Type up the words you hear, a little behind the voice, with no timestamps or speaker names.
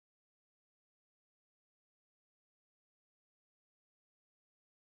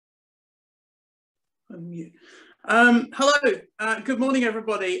Unmute. Hello, good morning,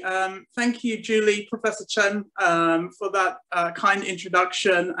 everybody. Thank you, Julie, Professor Chen, for that kind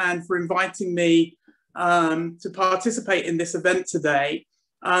introduction and for inviting me to participate in this event today.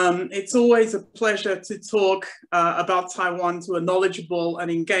 It's always a pleasure to talk about Taiwan to a knowledgeable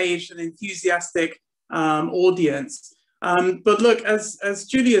and engaged and enthusiastic audience. But look, as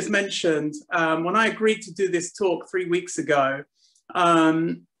Julie has mentioned, when I agreed to do this talk 3 weeks ago,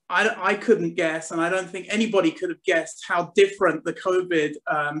 I couldn't guess, and I don't think anybody could have guessed how different the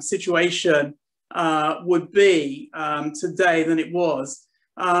COVID situation would be today than it was.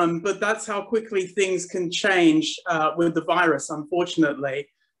 But that's how quickly things can change with the virus, unfortunately.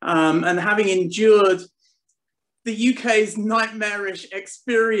 And having endured the UK's nightmarish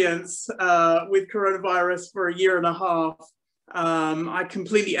experience with coronavirus for 1.5 years, I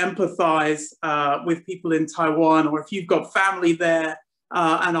completely empathize with people in Taiwan, or if you've got family there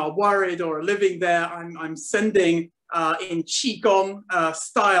and are worried or are living there, I'm sending, in Qigong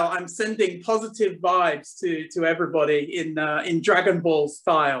style, I'm sending positive vibes to everybody in Dragon Ball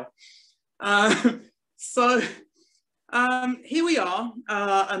style. So here we are,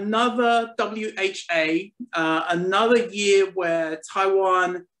 another WHA, another year where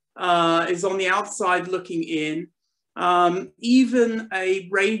Taiwan is on the outside looking in. Even a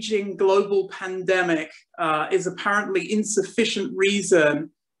raging global pandemic is apparently insufficient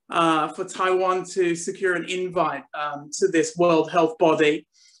reason for Taiwan to secure an invite to this World Health Body.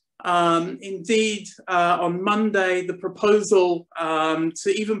 Indeed, on Monday, the proposal to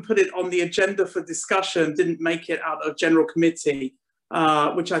even put it on the agenda for discussion didn't make it out of General Committee,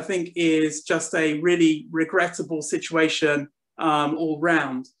 which I think is just a really regrettable situation all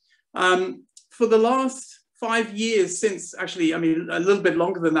round. For the last 5 years since, actually, I mean, a little bit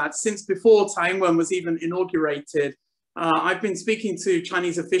longer than that, since before Taiwan was even inaugurated, I've been speaking to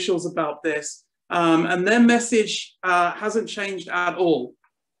Chinese officials about this, and their message hasn't changed at all.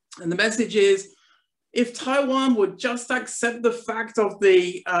 And the message is, if Taiwan would just accept the fact of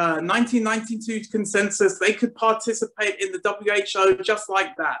the 1992 consensus, they could participate in the WHO just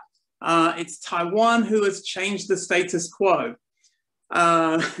like that. It's Taiwan who has changed the status quo.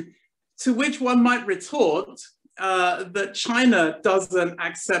 To which one might retort that China doesn't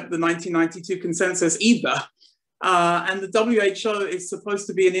accept the 1992 consensus either. And the WHO is supposed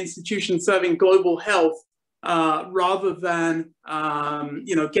to be an institution serving global health rather than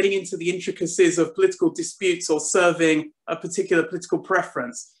getting into the intricacies of political disputes or serving a particular political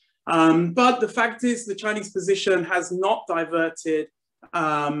preference. But the fact is the Chinese position has not diverted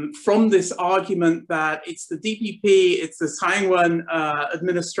from this argument that it's the DPP, it's the Taiwan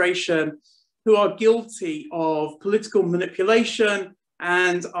administration who are guilty of political manipulation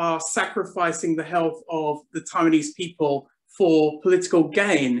and are sacrificing the health of the Taiwanese people for political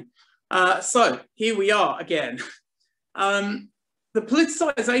gain. So here we are again. The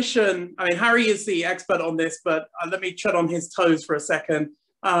politicization, I mean, Harry is the expert on this, but let me tread on his toes for a second.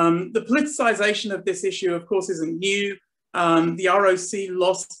 The politicization of this issue, of course, isn't new. The ROC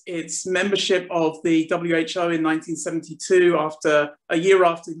lost its membership of the WHO in 1972 a year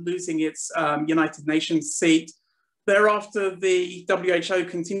after losing its United Nations seat. Thereafter, the WHO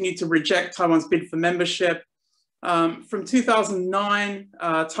continued to reject Taiwan's bid for membership. From 2009,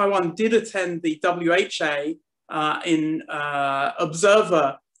 Taiwan did attend the WHO in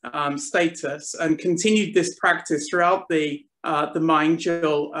observer status and continued this practice throughout the Ma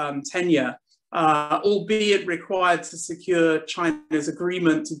Ying-jeou tenure. Albeit required to secure China's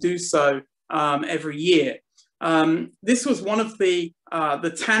agreement to do so every year. This was one of the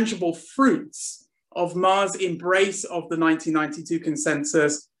tangible fruits of Ma's embrace of the 1992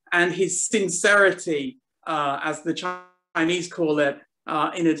 consensus and his sincerity, as the Chinese call it,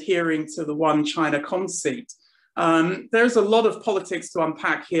 in adhering to the one China conceit. There's a lot of politics to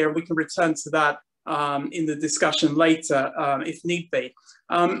unpack here. We can return to that in the discussion later, if need be.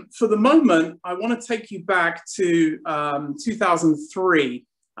 For the moment, I want to take you back to 2003,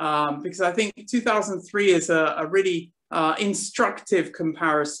 because I think 2003 is a really instructive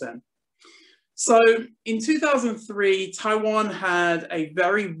comparison. So in 2003, Taiwan had a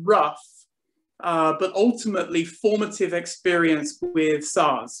very rough, but ultimately formative experience with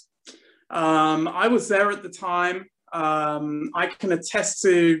SARS. I was there at the time. I can attest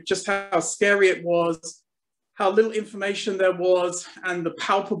to just how scary it was, how little information there was, and the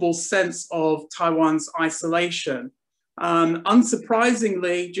palpable sense of Taiwan's isolation.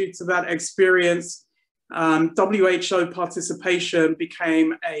 Unsurprisingly, due to that experience, WHO participation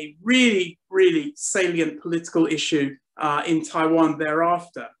became a really, really salient political issue in Taiwan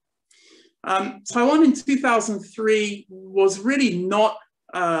thereafter. Taiwan in 2003 was really not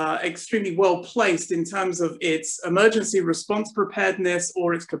extremely well placed in terms of its emergency response preparedness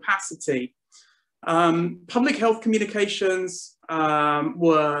or its capacity. Public health communications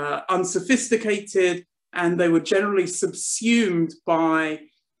were unsophisticated, and they were generally subsumed by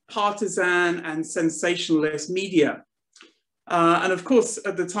partisan and sensationalist media. And of course,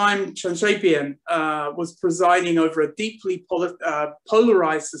 at the time, Chen was presiding over a deeply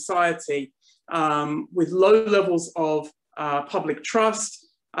polarized society with low levels of public trust,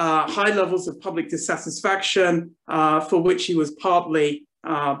 high levels of public dissatisfaction, for which he was partly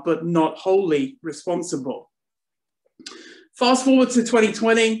but not wholly responsible. Fast forward to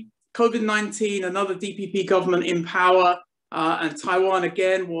 2020, COVID-19, another DPP government in power, and Taiwan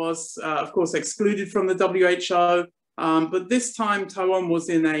again was, of course, excluded from the WHO, but this time Taiwan was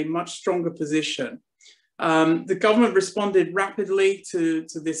in a much stronger position. The government responded rapidly to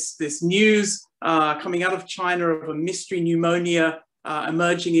this news coming out of China of a mystery pneumonia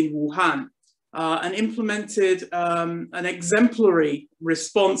emerging in Wuhan, and implemented an exemplary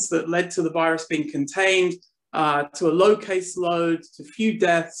response that led to the virus being contained, to a low case load, to few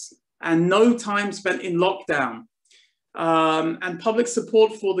deaths, and no time spent in lockdown. And public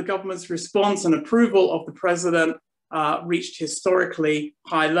support for the government's response and approval of the president reached historically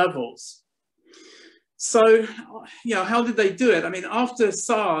high levels. So, how did they do it? I mean, after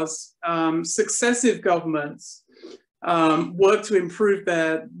SARS, successive governments worked to improve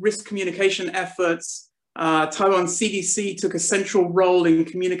their risk communication efforts. Taiwan CDC took a central role in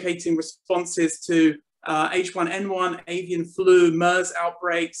communicating responses to H1N1, avian flu, MERS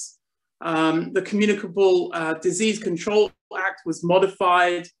outbreaks. The Communicable Disease Control Act was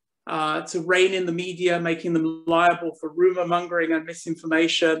modified to rein in the media, making them liable for rumor mongering and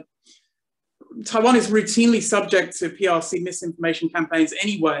misinformation. Taiwan is routinely subject to PRC misinformation campaigns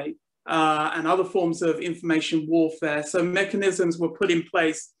anyway, and other forms of information warfare. So mechanisms were put in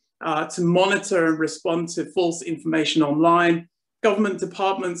place to monitor and respond to false information online. Government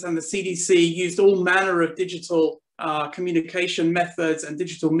departments and the CDC used all manner of digital communication methods and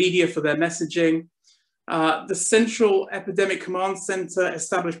digital media for their messaging. The Central Epidemic Command Center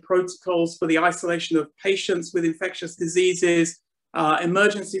established protocols for the isolation of patients with infectious diseases.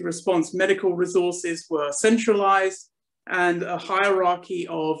 Emergency response medical resources were centralized, and a hierarchy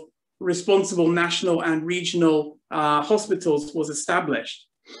of responsible national and regional hospitals was established.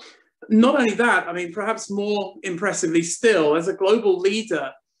 Not only that, I mean, perhaps more impressively still, as a global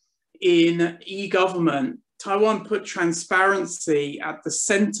leader in e-government, Taiwan put transparency at the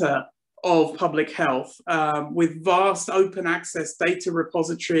center of public health, with vast open access data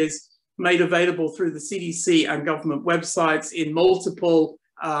repositories made available through the CDC and government websites in multiple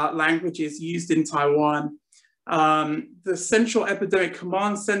languages used in Taiwan. The Central Epidemic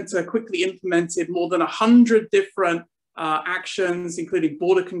Command Center quickly implemented more than 100 different actions, including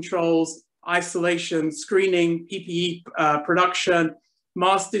border controls, isolation, screening, PPE production,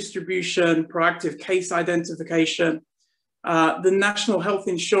 mass distribution, proactive case identification. The National Health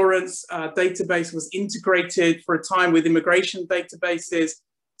Insurance database was integrated for a time with immigration databases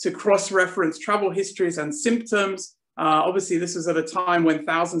to cross-reference travel histories and symptoms. Obviously, this was at a time when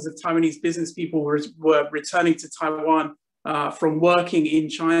thousands of Taiwanese business people were returning to Taiwan from working in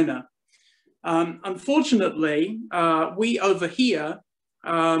China. Unfortunately, we over here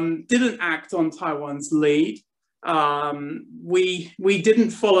didn't act on Taiwan's lead. We didn't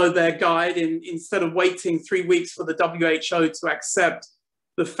follow their guide instead of waiting 3 weeks for the WHO to accept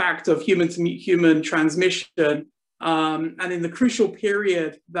the fact of human-to-human transmission. And in the crucial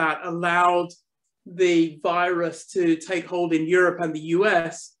period that allowed the virus to take hold in Europe and the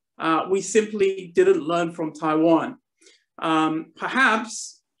US, we simply didn't learn from Taiwan.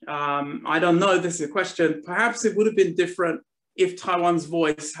 Perhaps, I don't know, this is a question, perhaps it would have been different if Taiwan's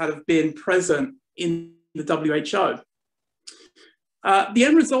voice had been present in the WHO. The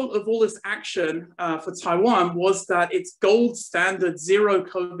end result of all this action for Taiwan was that its gold standard zero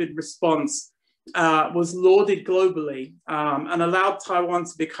COVID response was lauded globally and allowed Taiwan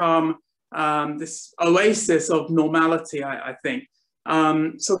to become this oasis of normality, I think.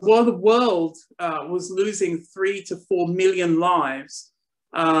 So while the world was losing 3 to 4 million lives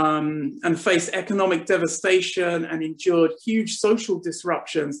and faced economic devastation and endured huge social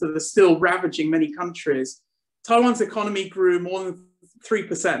disruptions that are still ravaging many countries, Taiwan's economy grew more than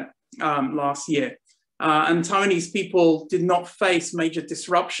 3% last year. And Taiwanese people did not face major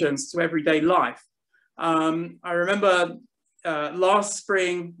disruptions to everyday life. I remember last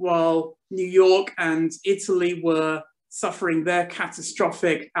spring, while New York and Italy were suffering their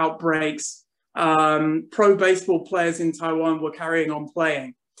catastrophic outbreaks, pro baseball players in Taiwan were carrying on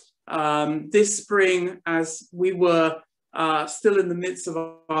playing. This spring, as we were still in the midst of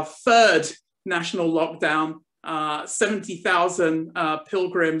our third national lockdown. 70,000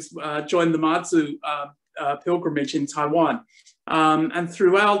 pilgrims joined the Mazu pilgrimage in Taiwan. And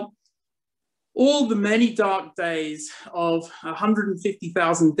throughout all the many dark days of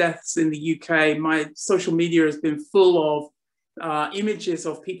 150,000 deaths in the UK, my social media has been full of images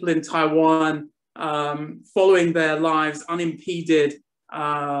of people in Taiwan following their lives unimpeded,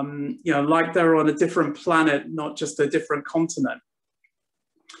 like they're on a different planet, not just a different continent.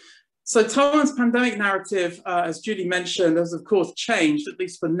 So Taiwan's pandemic narrative, as Judy mentioned, has of course changed, at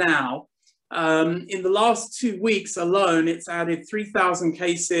least for now. In the last 2 weeks alone, it's added 3,000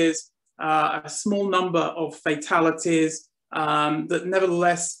 cases, a small number of fatalities that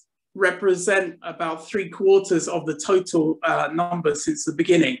nevertheless represent about 3/4 of the total number since the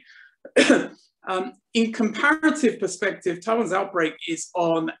beginning. In comparative perspective, Taiwan's outbreak is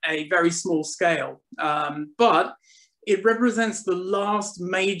on a very small scale, but it represents the last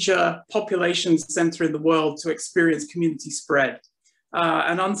major population center in the world to experience community spread.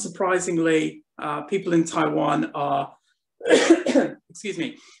 And unsurprisingly, people in Taiwan are, excuse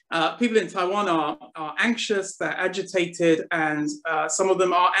me, people in Taiwan are anxious, they're agitated, and some of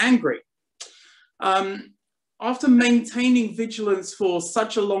them are angry. After maintaining vigilance for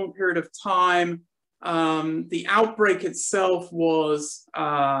such a long period of time, the outbreak itself was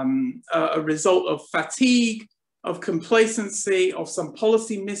a result of fatigue, of complacency, of some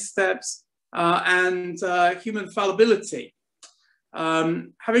policy missteps, and human fallibility.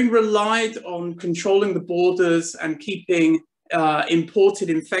 Having relied on controlling the borders and keeping imported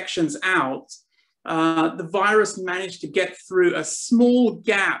infections out, the virus managed to get through a small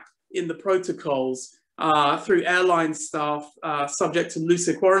gap in the protocols through airline staff subject to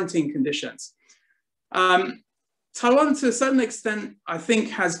looser quarantine conditions. Taiwan, to a certain extent, I think,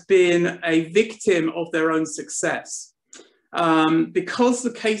 has been a victim of their own success. Because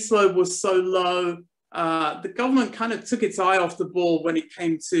the caseload was so low, the government kind of took its eye off the ball when it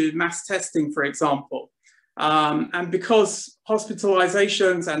came to mass testing, for example. And because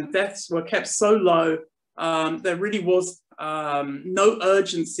hospitalizations and deaths were kept so low, there really was no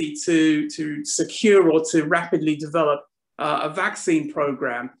urgency to secure or to rapidly develop a vaccine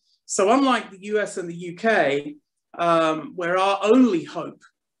program. So unlike the US and the UK, where our only hope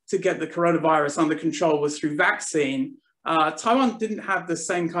to get the coronavirus under control was through vaccine, Taiwan didn't have the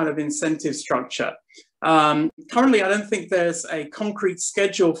same kind of incentive structure. Currently, I don't think there's a concrete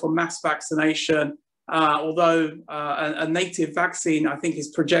schedule for mass vaccination, although a native vaccine, I think, is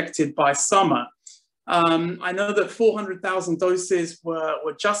projected by summer. I know that 400,000 doses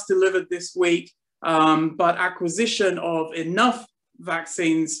were just delivered this week, but acquisition of enough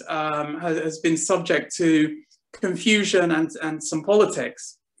vaccines has been subject to confusion and some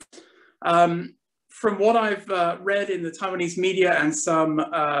politics. From what I've read in the Taiwanese media and some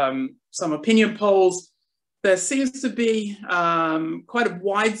opinion polls, there seems to be quite a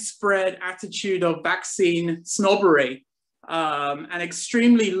widespread attitude of vaccine snobbery and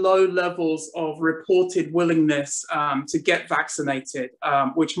extremely low levels of reported willingness to get vaccinated,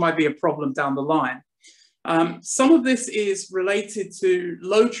 which might be a problem down the line. Some of this is related to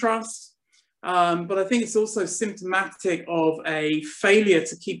low trust, but I think it's also symptomatic of a failure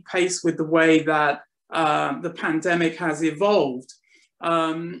to keep pace with the way that the pandemic has evolved.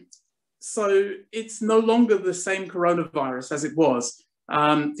 So it's no longer the same coronavirus as it was.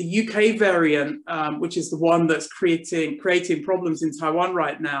 The UK variant, which is the one that's creating problems in Taiwan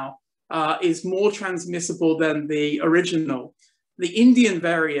right now, is more transmissible than the original. The Indian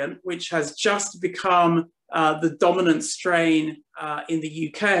variant, which has just become the dominant strain in the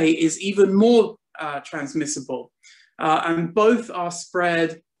UK, is even more transmissible. And both are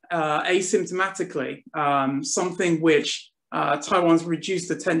spread asymptomatically, something which Taiwan's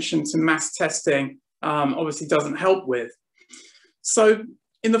reduced attention to mass testing obviously doesn't help with. So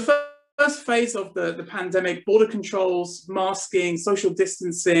in the first phase of the pandemic, border controls, masking, social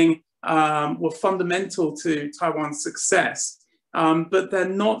distancing were fundamental to Taiwan's success, but they're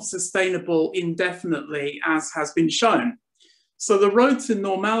not sustainable indefinitely, as has been shown. So the road to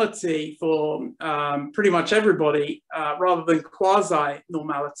normality for pretty much everybody, rather than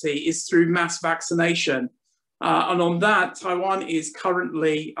quasi-normality, is through mass vaccination. And on that, Taiwan is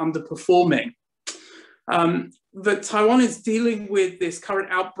currently underperforming. That Taiwan is dealing with this current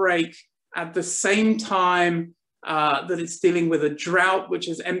outbreak at the same time that it's dealing with a drought which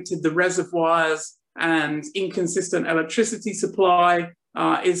has emptied the reservoirs and inconsistent electricity supply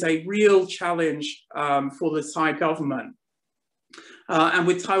is a real challenge for the Thai government. And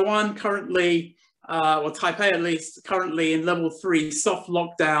with Taiwan currently, or Taipei at least, currently in level 3 soft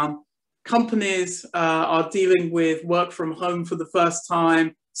lockdown, companies are dealing with work from home for the first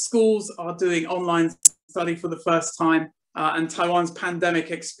time. Schools are doing online study for the first time. And Taiwan's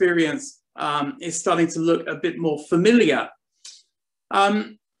pandemic experience is starting to look a bit more familiar.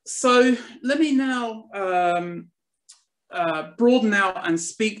 So let me now broaden out and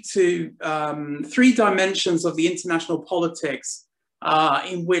speak to three dimensions of the international politics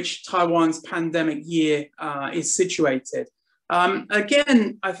in which Taiwan's pandemic year is situated.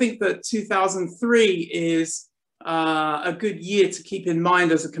 Again, I think that 2003 is a good year to keep in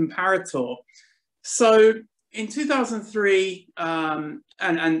mind as a comparator. So in 2003, and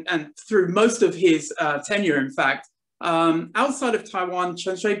through most of his tenure, in fact, outside of Taiwan,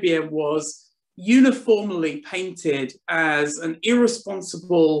 Chen was uniformly painted as an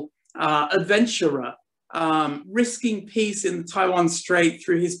irresponsible adventurer, risking peace in the Taiwan Strait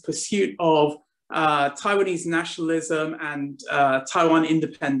through his pursuit of Taiwanese nationalism and Taiwan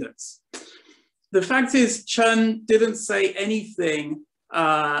independence. The fact is, Chen didn't say anything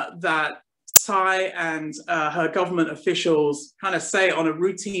that Tsai and her government officials kind of say on a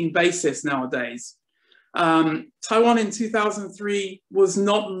routine basis nowadays. Taiwan in 2003 was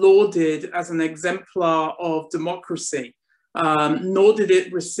not lauded as an exemplar of democracy, nor did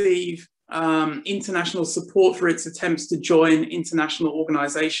it receive international support for its attempts to join international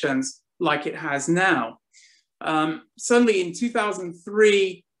organizations like it has now. Certainly in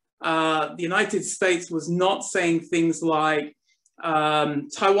 2003, the United States was not saying things like,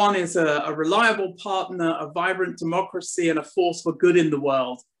 Taiwan is a reliable partner, a vibrant democracy, and a force for good in the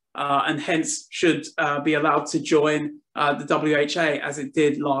world, and hence should be allowed to join the WHA as it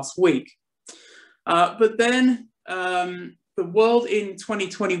did last week. But then the world in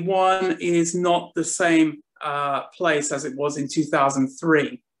 2021 is not the same place as it was in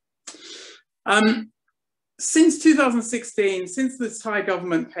 2003. Since 2016, since the Thai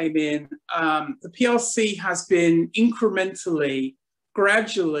government came in, the PRC has been incrementally,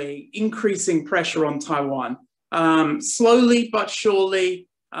 gradually increasing pressure on Taiwan, slowly but surely,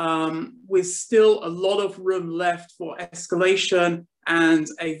 with still a lot of room left for escalation and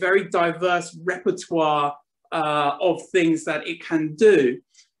a very diverse repertoire of things that it can do.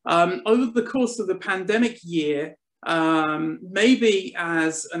 Over the course of the pandemic year, maybe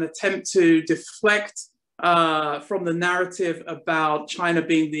as an attempt to deflect from the narrative about China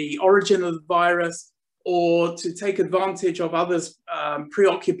being the origin of the virus, or to take advantage of others'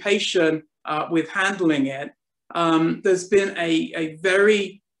 preoccupation with handling it, there's been a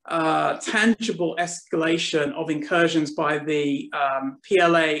very tangible escalation of incursions by the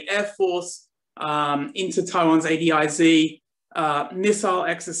PLA Air Force into Taiwan's ADIZ, missile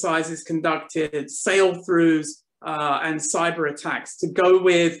exercises conducted, sail-throughs, and cyber attacks, to go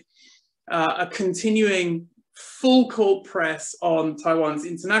with a continuing full court press on Taiwan's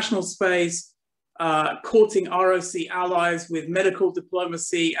international space, courting ROC allies with medical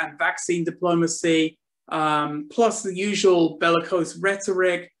diplomacy and vaccine diplomacy, plus the usual bellicose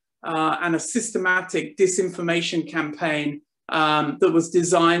rhetoric and a systematic disinformation campaign that was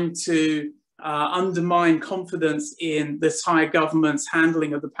designed to undermine confidence in the Thai government's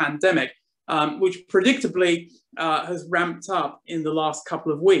handling of the pandemic, which predictably has ramped up in the last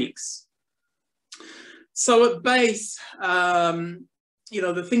couple of weeks. So at base,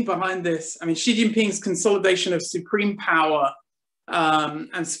 the thing behind this, I mean, Xi Jinping's consolidation of supreme power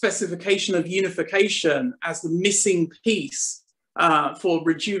and specification of unification as the missing piece for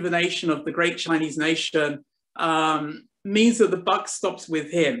rejuvenation of the great Chinese nation means that the buck stops with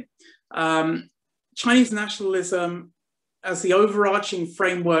him. Chinese nationalism as the overarching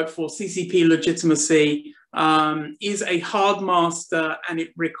framework for CCP legitimacy is a hard master, and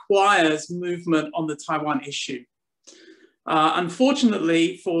it requires movement on the Taiwan issue.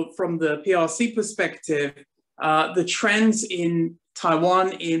 Unfortunately, from the PRC perspective, the trends in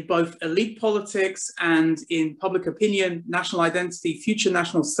Taiwan in both elite politics and in public opinion, national identity, future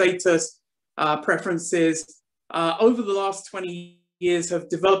national status preferences over the last 20 years have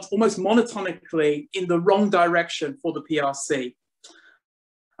developed almost monotonically in the wrong direction for the PRC.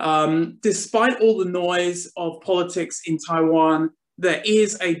 Despite all the noise of politics in Taiwan, there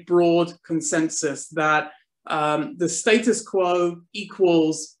is a broad consensus that the status quo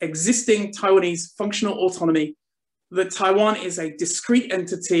equals existing Taiwanese functional autonomy, that Taiwan is a discrete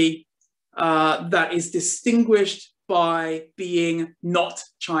entity that is distinguished by being not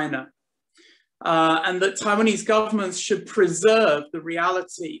China, and that Taiwanese governments should preserve the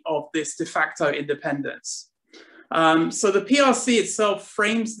reality of this de facto independence. So the PRC itself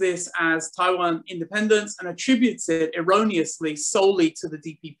frames this as Taiwan independence and attributes it erroneously solely to the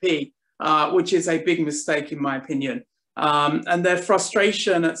DPP, which is a big mistake in my opinion. and their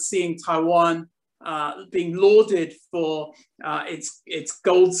frustration at seeing Taiwan being lauded for its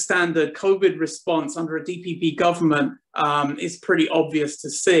gold standard COVID response under a DPP government is pretty obvious to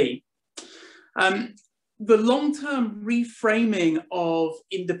see. The long-term reframing of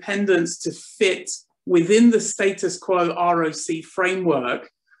independence to fit within the status quo ROC framework,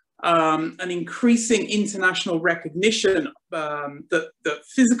 an increasing international recognition that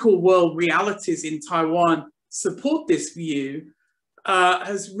physical world realities in Taiwan support this view,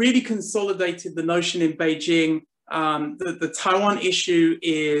 has really consolidated the notion in Beijing that the Taiwan issue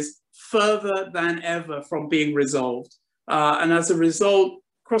is further than ever from being resolved. And as a result,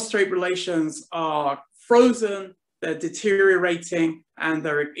 cross-strait relations are frozen, they're deteriorating, and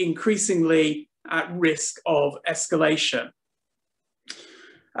they're increasingly at risk of escalation.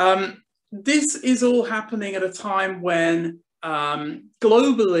 This is all happening at a time when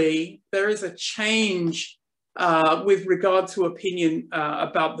globally there is a change with regard to opinion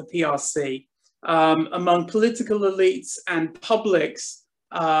about the PRC among political elites and publics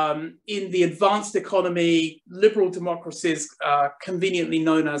in the advanced economy, liberal democracies conveniently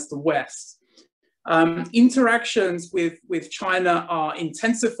known as the West. Interactions with China are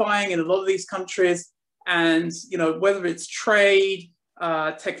intensifying in a lot of these countries, and whether it's trade,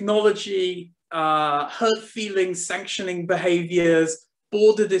 technology, hurt feelings, sanctioning behaviors,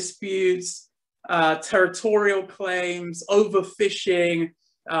 border disputes, territorial claims, overfishing,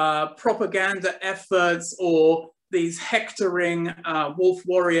 propaganda efforts, or these hectoring wolf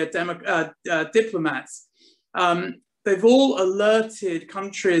warrior diplomats. They've all alerted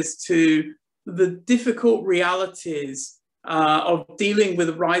countries to the difficult realities of dealing with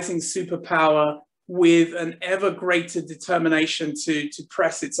a rising superpower with an ever greater determination to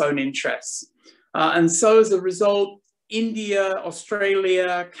press its own interests. And so as a result, India,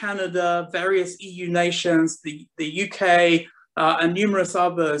 Australia, Canada, various EU nations, the UK, and numerous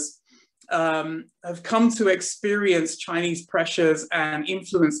others have come to experience Chinese pressures and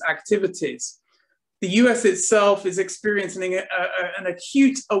influence activities. The US itself is experiencing an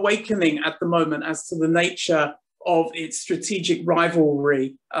acute awakening at the moment as to the nature of its strategic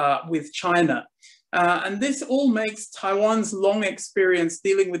rivalry with China. And this all makes Taiwan's long experience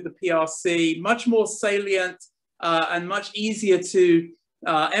dealing with the PRC much more salient and much easier to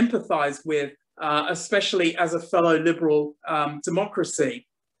empathize with, especially as a fellow liberal democracy.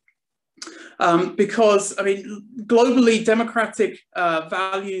 Because, globally, democratic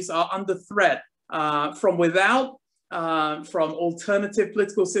values are under threat from without, from alternative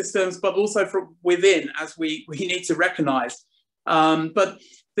political systems, but also from within, as we need to recognize. But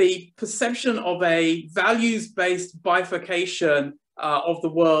the perception of a values-based bifurcation of the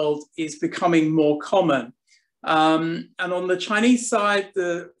world is becoming more common. And on the Chinese side,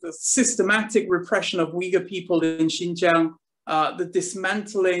 the systematic repression of Uyghur people in Xinjiang, the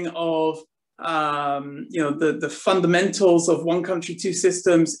dismantling of the fundamentals of one country, two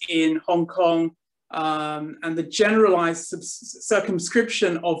systems in Hong Kong, and the generalized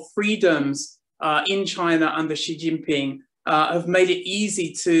circumscription of freedoms in China under Xi Jinping have made it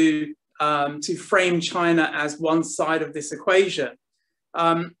easy to frame China as one side of this equation.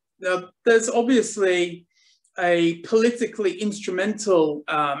 Now, there's obviously a politically instrumental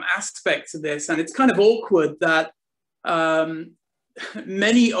aspect to this, and it's kind of awkward that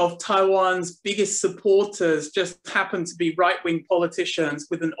many of Taiwan's biggest supporters just happen to be right-wing politicians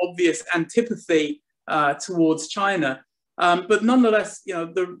with an obvious antipathy towards China. But nonetheless,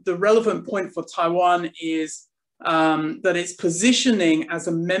 the relevant point for Taiwan is that its positioning as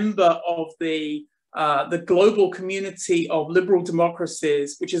a member of the global community of liberal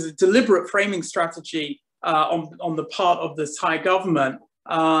democracies, which is a deliberate framing strategy on the part of the Thai government,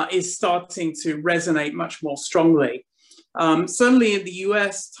 is starting to resonate much more strongly. Certainly in the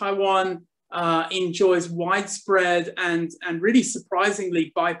US, Taiwan enjoys widespread and really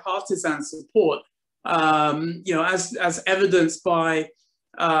surprisingly bipartisan support, as evidenced by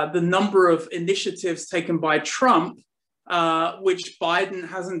the number of initiatives taken by Trump, which Biden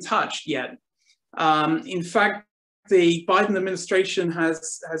hasn't touched yet. In fact, the Biden administration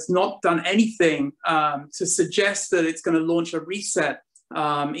has not done anything to suggest that it's going to launch a reset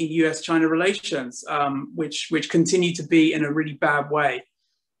in US-China relations, which continue to be in a really bad way.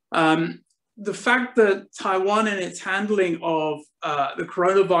 The fact that Taiwan in its handling of the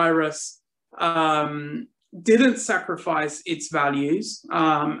coronavirus didn't sacrifice its values,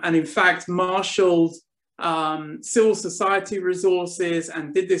 and in fact marshaled civil society resources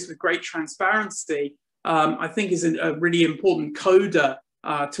and did this with great transparency, I think is a really important coda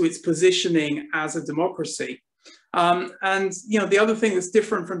to its positioning as a democracy. And the other thing that's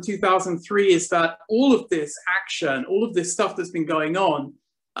different from 2003 is that all of this action, all of this stuff that's been going on,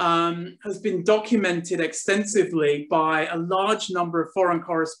 has been documented extensively by a large number of foreign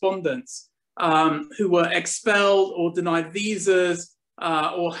correspondents who were expelled or denied visas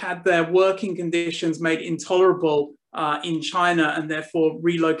or had their working conditions made intolerable in China and therefore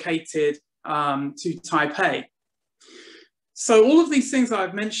relocated to Taipei. So all of these things that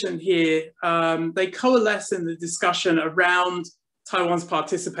I've mentioned here, they coalesce in the discussion around Taiwan's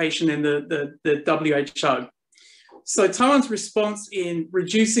participation in the WHO. So Taiwan's response in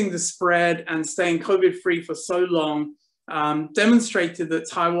reducing the spread and staying COVID-free for so long demonstrated that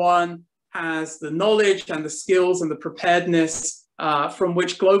Taiwan has the knowledge and the skills and the preparedness from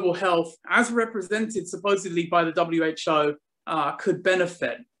which global health, as represented supposedly by the WHO, could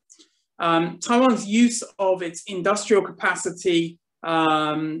benefit. Taiwan's use of its industrial capacity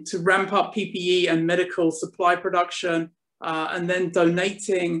to ramp up PPE and medical supply production, and then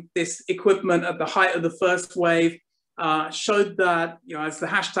donating this equipment at the height of the first wave, showed that, as the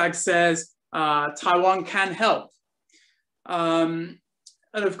hashtag says, Taiwan can help. And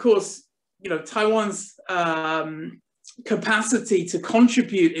of course, Taiwan's capacity to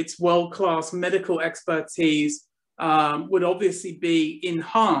contribute its world-class medical expertise would obviously be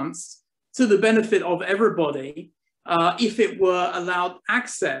enhanced to the benefit of everybody if it were allowed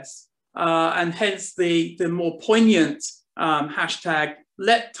access, and hence the more poignant hashtag,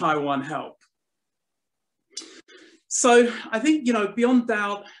 let Taiwan help. So I think, beyond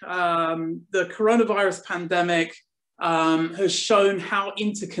doubt, the coronavirus pandemic has shown how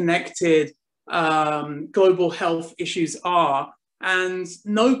interconnected global health issues are, and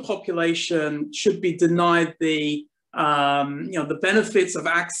no population should be denied the benefits of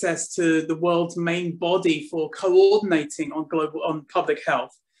access to the world's main body for coordinating on public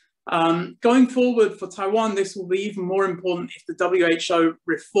health. Going forward for Taiwan, this will be even more important if the WHO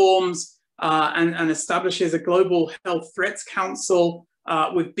reforms and establishes a global health threats council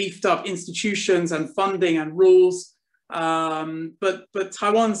with beefed up institutions and funding and rules. But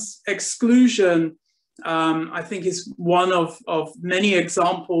Taiwan's exclusion, I think, is one of many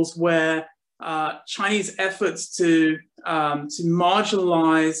examples where Chinese efforts to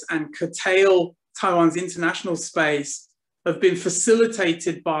marginalize and curtail Taiwan's international space have been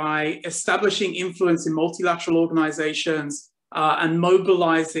facilitated by establishing influence in multilateral organizations and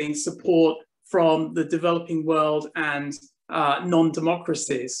mobilizing support from the developing world and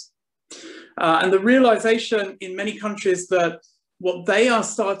non-democracies. And the realization in many countries that what they are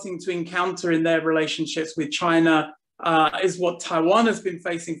starting to encounter in their relationships with China is what Taiwan has been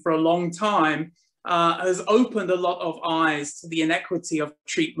facing for a long time, has opened a lot of eyes to the inequity of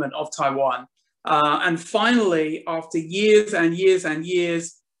treatment of Taiwan. And finally, after years and years and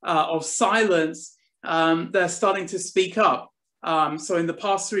years of silence, they're starting to speak up. So in the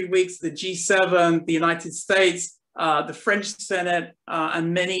past 3 weeks, the G7, the United States, the French Senate,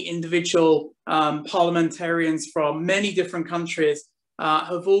 and many individual parliamentarians from many different countries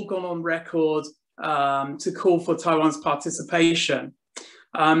have all gone on record to call for Taiwan's participation.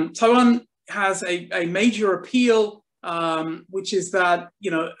 Taiwan has a major appeal, which is that,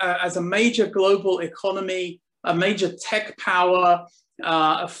 as a major global economy, a major tech power,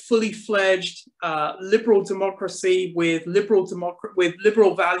 a fully fledged liberal democracy with liberal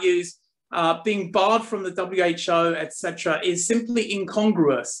values, being barred from the WHO, etc., is simply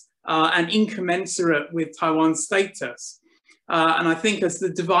incongruous and incommensurate with Taiwan's status. And I think as the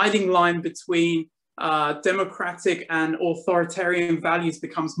dividing line between democratic and authoritarian values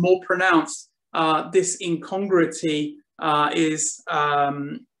becomes more pronounced, this incongruity is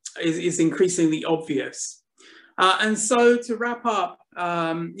increasingly obvious. And so to wrap up,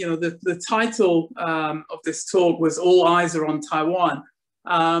 the title of this talk was "All Eyes Are on Taiwan."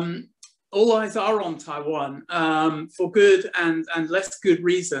 All eyes are on Taiwan for good and less good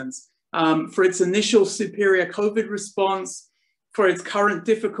reasons, for its initial superior COVID response, for its current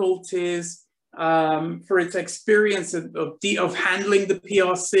difficulties, for its experience of handling the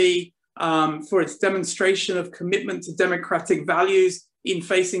PRC, for its demonstration of commitment to democratic values in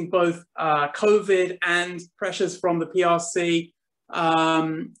facing both COVID and pressures from the PRC,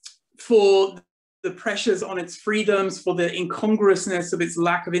 for the pressures on its freedoms, for the incongruousness of its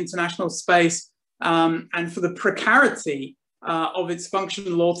lack of international space, and for the precarity of its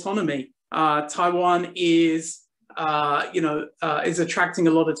functional autonomy. Taiwan is attracting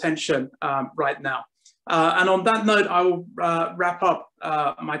a lot of attention right now. And on that note, I will wrap up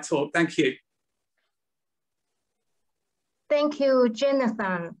my talk. Thank you. Thank you,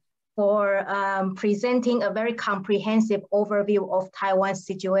 Jonathan. for presenting a very comprehensive overview of Taiwan's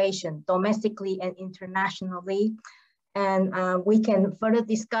situation domestically and internationally. And we can further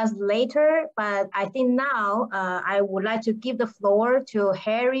discuss later, but I think now I would like to give the floor to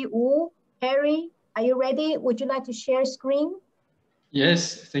Harry Wu. Harry, are you ready? Would you like to share screen?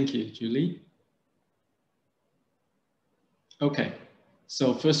 Yes, thank you, Julie. Okay,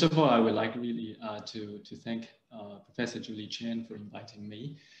 so first of all, I would like really to thank Professor Julie Chen for inviting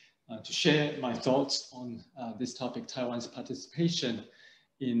me to share my thoughts on this topic, Taiwan's participation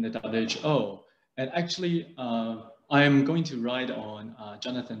in the WHO. And actually, I am going to ride on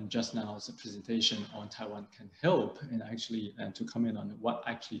Jonathan just now's presentation on Taiwan Can Help, and actually to comment on what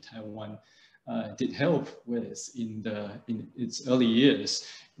actually Taiwan did help with in its early years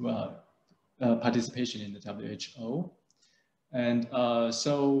participation in the WHO. And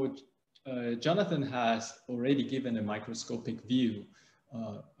so Jonathan has already given a microscopic view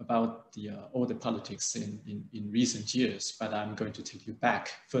about all the politics in recent years, but I'm going to take you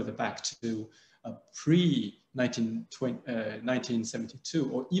further back to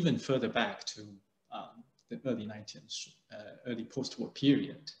pre-1972, or even further back to the early post-war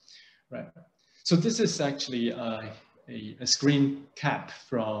period, right? So this is actually a screen cap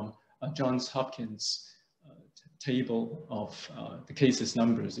from Johns Hopkins table of the cases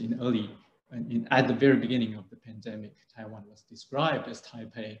numbers at the very beginning of the pandemic. Taiwan was described as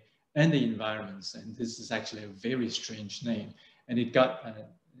Taipei and the environments, and this is actually a very strange name, and it got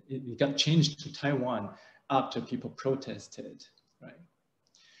changed to Taiwan after people protested, right?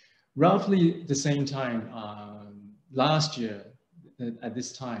 Roughly the same time last year, at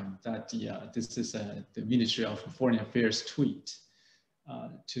this time, that this is the Ministry of Foreign Affairs tweet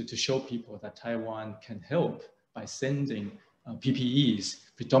to show people that Taiwan can help by sending PPEs,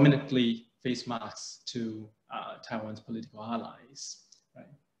 predominantly face masks, to Taiwan's political allies,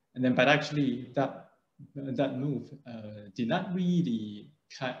 right? And then, but actually, that move did not really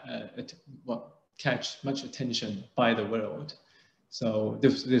catch much attention by the world. So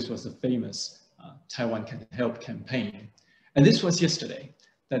this was a famous Taiwan Can Help campaign, and this was yesterday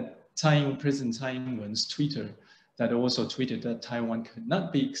that President Tsai Ing-wen's Twitter that also tweeted that Taiwan could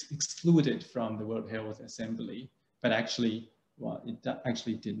not be excluded from the World Health Assembly, but actually, well, it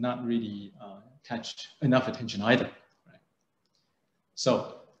actually did not really catch enough attention either. Right?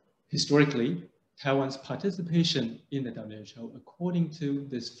 So historically, Taiwan's participation in the WHO, according to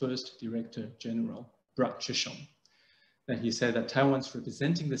this first Director General, Brock Chisholm, that he said that Taiwan's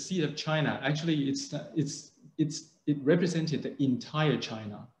representing the seat of China. Actually, it represented the entire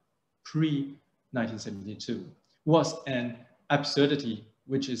China pre-1972. Was an absurdity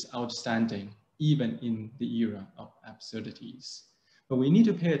which is outstanding even in the era of absurdities. But we need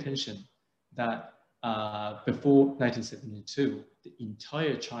to pay attention that before 1972, the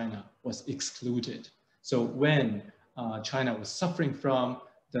entire China was excluded. So when China was suffering from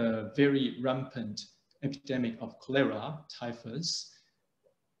the very rampant epidemic of cholera, typhus,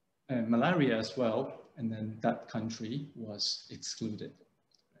 and malaria as well, and then that country was excluded.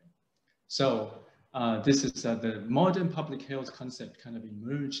 So this is the modern public health concept kind of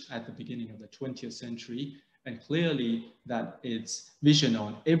emerged at the beginning of the 20th century, and clearly that its vision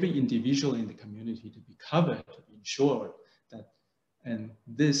on every individual in the community to be covered, to be ensured that, and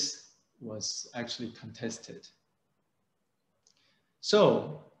this was actually contested.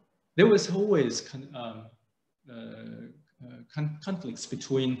 So there was always conflicts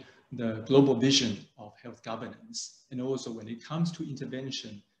between the global vision of health governance and also when it comes to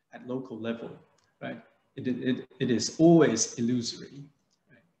intervention at local level, right? It is always illusory.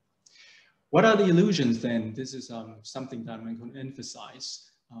 Right? What are the illusions then? This is something that I'm going to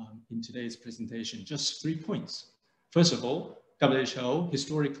emphasize in today's presentation, just 3 points. First of all, WHO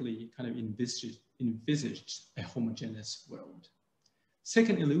historically kind of envisaged a homogeneous world.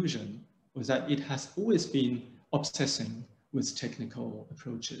 Second illusion was that it has always been obsessing with technical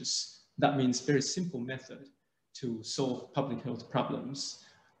approaches. That means very simple method to solve public health problems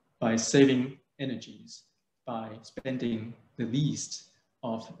by saving energies, by spending the least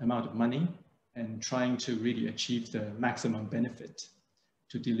of amount of money and trying to really achieve the maximum benefit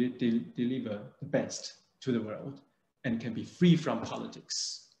to deliver the best to the world and can be free from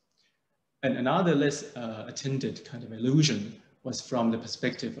politics. And another less attended kind of illusion was from the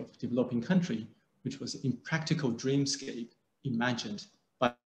perspective of developing country, which was an impractical dreamscape imagined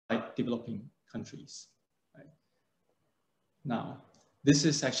by developing countries. Right? Now, this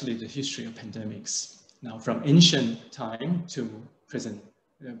is actually the history of pandemics. Now, from ancient time to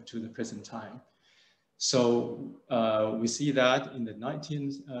the present time. So we see that in the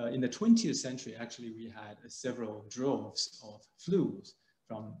 20th century, actually, we had several droves of flus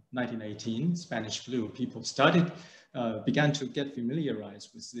from 1918, Spanish flu, people began to get familiarized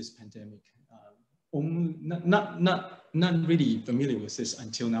with this pandemic. Not really familiar with this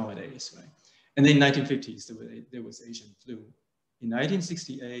until nowadays, right? And then in 1950s, there was Asian flu. In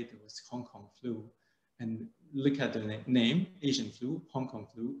 1968, there was Hong Kong flu. And look at the name, Asian flu, Hong Kong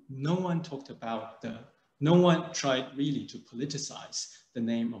flu. No one talked about no one tried really to politicize the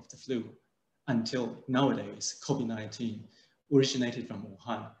name of the flu until nowadays. COVID-19 originated from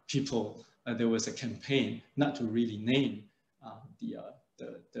Wuhan. There was a campaign not to really name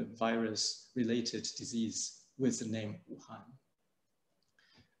the virus-related disease with the name Wuhan.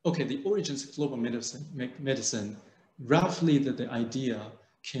 Okay, the origins of global medicine, roughly the idea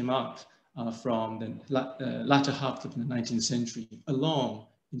came up from the latter half of the 19th century, along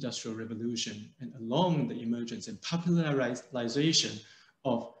Industrial Revolution and along the emergence and popularization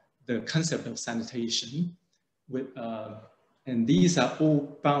of the concept of sanitation. And these are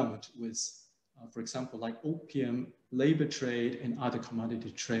all bound with, for example, like opium, labor trade, and other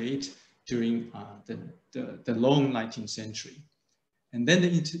commodity trade during the long 19th century. And then the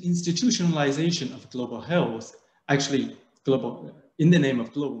institutionalization of global health, actually in the name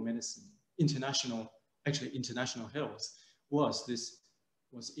of global medicine, international health was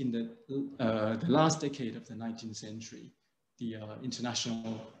in the last decade of the 19th century, the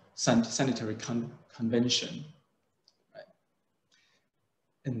International Sanitary Convention. Right?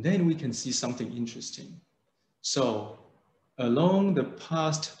 And then we can see something interesting. So along the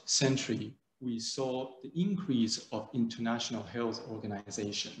past century, we saw the increase of international health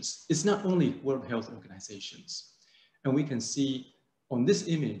organizations. It's not only World Health Organizations. And we can see on this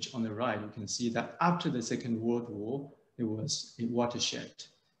image on the right, you can see that after the Second World War, there was a watershed.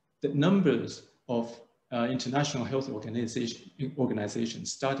 The numbers of international health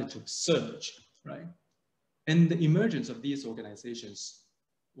organizations started to surge, right? And the emergence of these organizations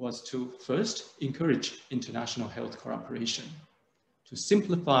was to first encourage international health cooperation, to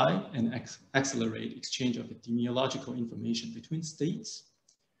simplify and accelerate exchange of epidemiological information between states,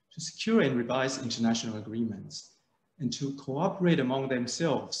 to secure and revise international agreements, and to cooperate among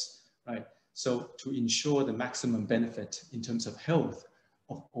themselves, right? So to ensure the maximum benefit in terms of health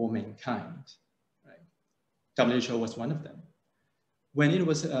of all mankind, right? WHO was one of them. When it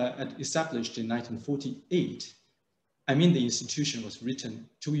was established in 1948, I mean, the institution was written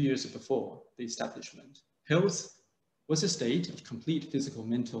 2 years before the establishment. Health was a state of complete physical,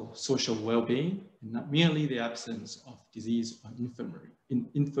 mental, social well-being, and not merely the absence of disease or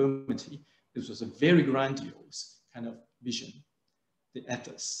infirmity. This was a very grandiose kind of vision, the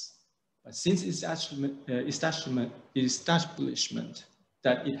ethos. But since its establishment,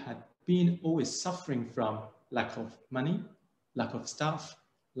 that it had been always suffering from lack of money, lack of staff,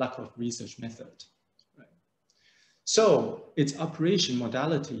 lack of research method. Right? So its operation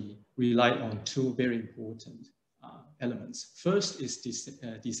modality relied on two very important elements. First is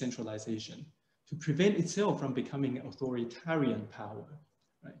decentralization, to prevent itself from becoming an authoritarian power,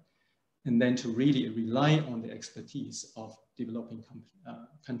 right? And then to really rely on the expertise of developing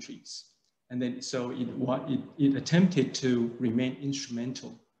countries. And then so it attempted to remain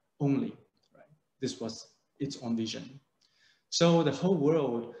instrumental only, right? This was its own vision. So the whole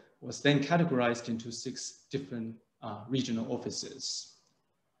world was then categorized into 6 different regional offices.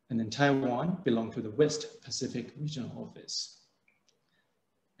 And then Taiwan belonged to the West Pacific Regional Office.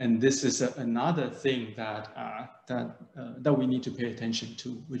 And this is another thing that we need to pay attention to,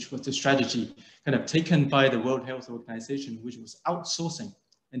 which was the strategy kind of taken by the World Health Organization, which was outsourcing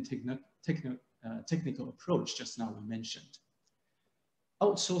and technical approach just now we mentioned.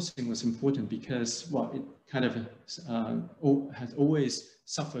 Outsourcing was important because, well, it kind of has always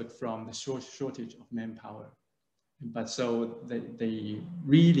suffered from the shortage of manpower. But so they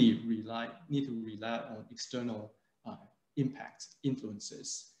really need to rely on external impacts,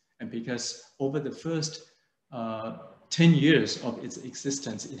 influences. And because over the first 10 years of its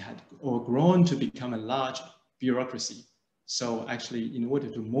existence, it had grown to become a large bureaucracy. So actually, in order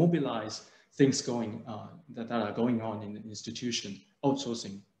to mobilize things that are going on in the institution,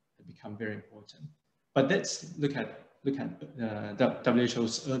 outsourcing has become very important. But let's look at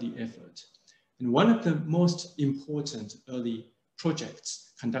WHO's early effort. And one of the most important early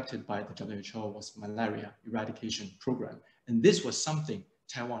projects conducted by the WHO was malaria eradication program. And this was something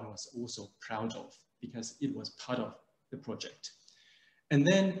Taiwan was also proud of because it was part of the project. And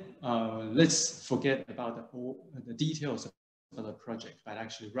then let's forget about the details of the project, but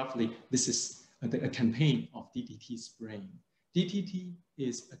actually roughly this is a campaign of DDT spraying. DDT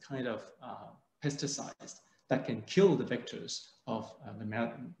is a kind of pesticide that can kill the vectors of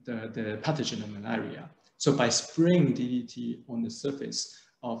the pathogen of malaria. So by spraying DDT on the surface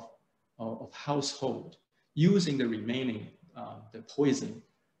of household, using the remaining, the poison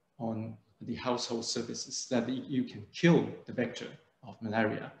on the household surfaces, that you can kill the vector of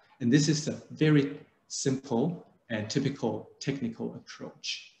malaria. And this is a very simple and typical technical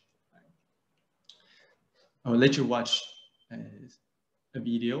approach. I'll let you watch a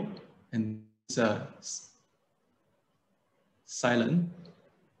video, and it's silent.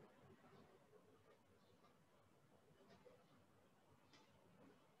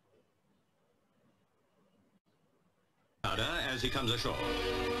 As he comes ashore.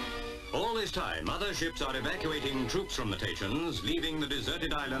 All this time, other ships are evacuating troops from the stations, leaving the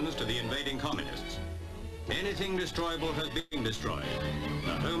deserted islands to the invading communists. Anything destroyable has been destroyed.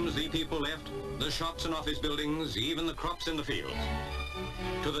 The homes the people left, the shops and office buildings, even the crops in the fields.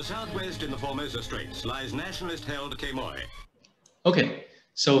 To the southwest in the Formosa Straits lies nationalist-held Quemoy. Okay,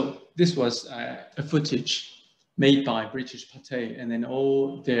 so this was a footage made by British Pathé, and then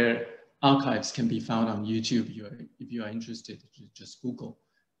all their archives can be found on YouTube. If you are interested, just Google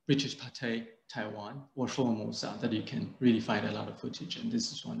British Pathé Taiwan or Formosa, that you can really find a lot of footage, and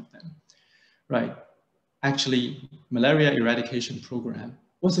this is one of them. Right. Actually, malaria eradication program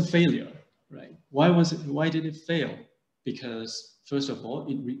was a failure, right? Why did it fail? Because first of all,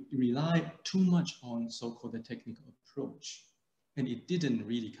 it relied too much on so-called the technical approach, and it didn't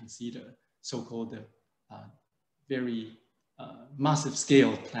really consider so-called very massive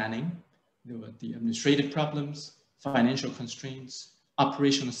scale planning. There were the administrative problems, financial constraints,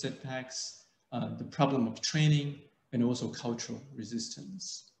 operational setbacks, the problem of training, and also cultural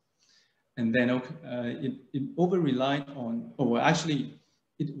resistance. And then it over-relied on, or actually,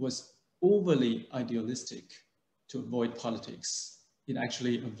 it was overly idealistic to avoid politics. It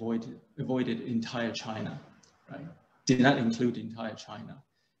actually avoided entire China, right? Did not include entire China.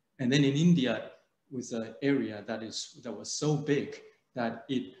 And then in India, was an area that was so big that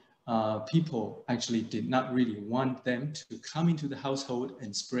people actually did not really want them to come into the household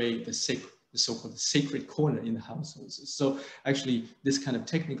and spray the so-called sacred corner in the households. So actually, this kind of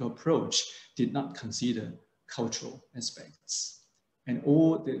technical approach did not consider cultural aspects. And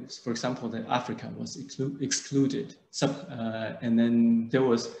for example, that Africa was excluded. And then there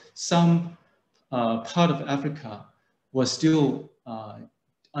was some part of Africa was still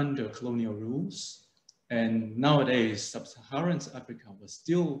under colonial rules. And nowadays, sub-Saharan Africa was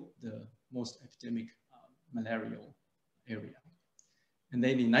still the most epidemic malarial area. And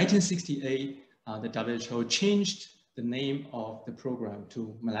then in 1968, the WHO changed the name of the program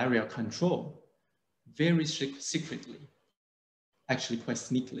to malaria control, very secretly, actually quite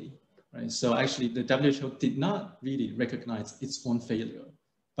sneakily, right? So actually the WHO did not really recognize its own failure,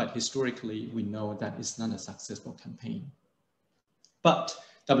 but historically we know that it's not a successful campaign. But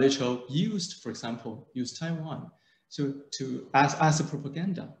WHO used, for example, Taiwan as a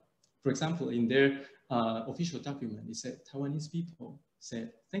propaganda. For example, in their official document, it said Taiwanese people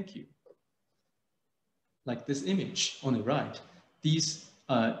said, "Thank you." Like this image on the right, these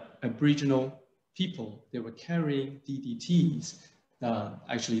Aboriginal people, they were carrying DDTs,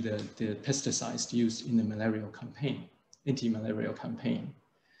 actually the pesticides used in the malarial campaign, anti-malarial campaign.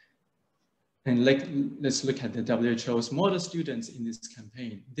 And let's look at the WHO's model students in this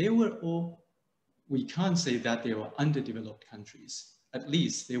campaign. They were all, we can't say that they were underdeveloped countries. At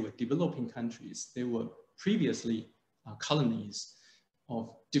least they were developing countries. They were previously colonies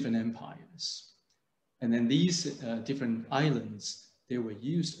of different empires. And then these different islands, they were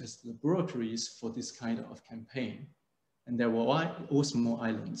used as laboratories for this kind of campaign. And there were all small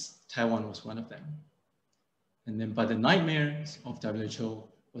islands. Taiwan was one of them. And then by the nightmares of WHO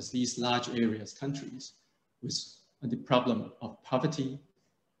was these large areas, countries, with the problem of poverty,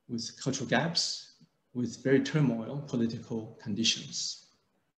 with cultural gaps, with very turmoil political conditions,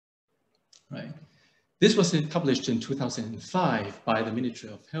 right? This was published in 2005 by the Ministry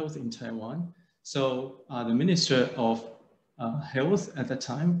of Health in Taiwan. So the Minister of Health at that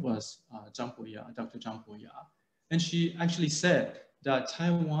time was Dr. Zhang Boya. And she actually said that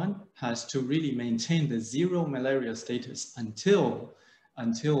Taiwan has to really maintain the zero malaria status until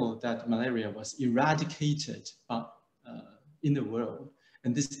that malaria was eradicated in the world.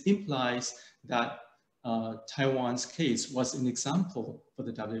 And this implies that Taiwan's case was an example for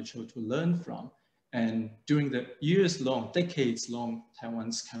the WHO to learn from. And during the decades-long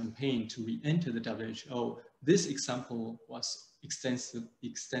Taiwan's campaign to re-enter the WHO, this example was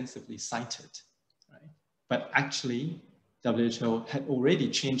extensively cited, right? But actually, WHO had already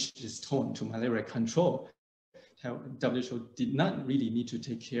changed its tone to malaria control. WHO did not really need to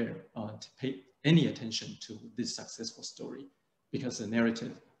take care to pay any attention to this successful story because the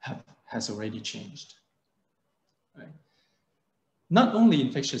narrative has already changed. right? Not only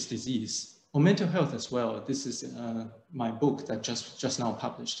infectious disease, or mental health as well. This is my book that just now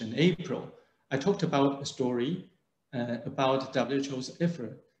published in April. I talked about a story about WHO's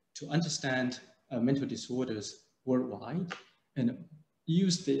effort to understand mental disorders worldwide and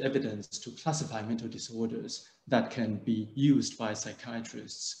use the evidence to classify mental disorders that can be used by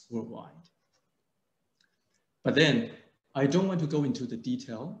psychiatrists worldwide. But then I don't want to go into the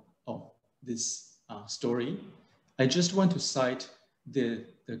detail of this story. I just want to cite the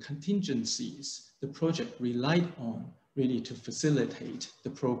contingencies the project relied on really to facilitate the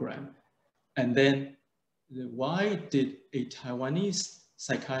program. And then why did a Taiwanese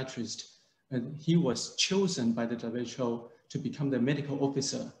psychiatrist, he was chosen by the WHO to become the medical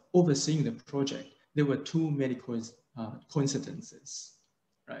officer overseeing the project? There were too many coincidences,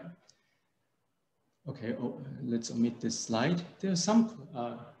 right? Okay, let's omit this slide. There are some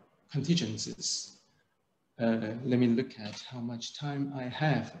contingencies. Let me look at how much time I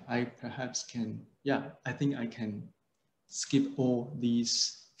have. I perhaps can, yeah, I think I can skip all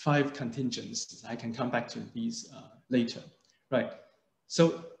these 5 contingencies. I can come back to these later, right?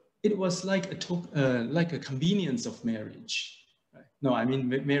 So it was like a convenience of marriage, right? No, I mean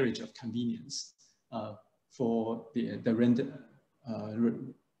marriage of convenience for the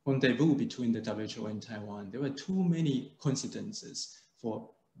rendezvous between the WHO and Taiwan. There were too many coincidences for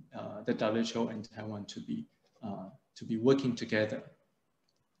the WHO and Taiwan to be working together,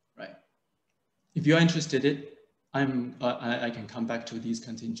 right? If you're interested in it, I can come back to these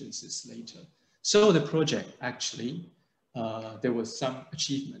contingencies later. So the project actually, there were some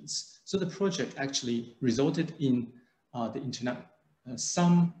achievements. So the project actually resulted in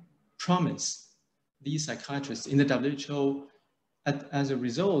some promise. These psychiatrists in the WHO, as a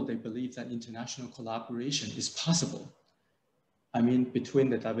result, they believe that international collaboration is possible. I mean, between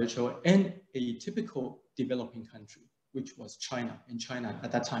the WHO and a typical developing country, which was China, and China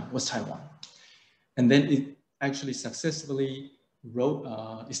at that time was Taiwan. And then it actually successfully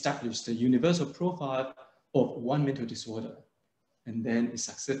established the universal profile of one mental disorder. And then it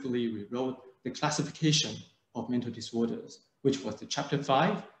successfully rewrote the classification of mental disorders, which was the chapter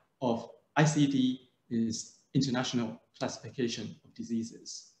 5 of ICD, is International Classification of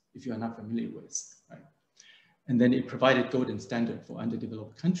Diseases, if you are not familiar with, right? And then it provided golden standard for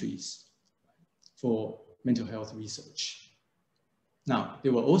underdeveloped countries for mental health research. Now,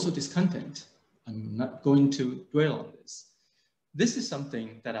 there were also discontent. I'm not going to dwell on this. This is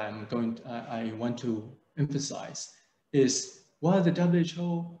something that I want to emphasize, is while the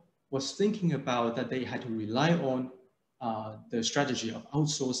WHO was thinking about that they had to rely on the strategy of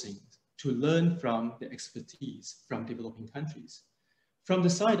outsourcing to learn from the expertise from developing countries. From the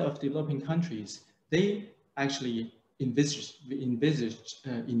side of developing countries, they actually envisaged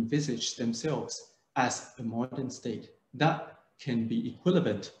themselves as a modern state that can be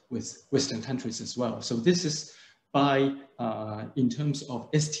equivalent with Western countries as well. So this is by, in terms of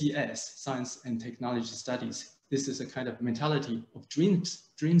STS, Science and Technology Studies, this is a kind of mentality of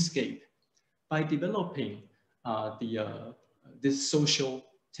dreamscape. By developing this social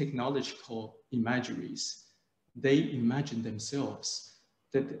technological imageries, they imagine themselves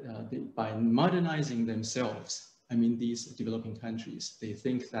that by modernizing themselves, I mean, these developing countries, they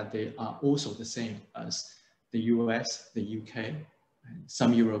think that they are also the same as the US, the UK, and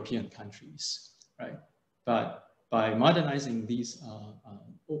some European countries, right? But by modernizing these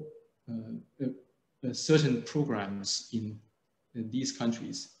certain programs in these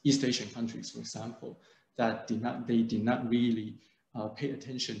countries, East Asian countries, for example, that they did not really pay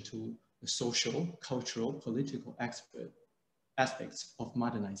attention to the social, cultural, political aspects of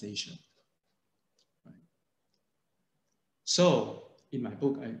modernization. Right. So in my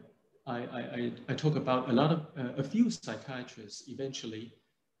book, I talk about a few psychiatrists eventually,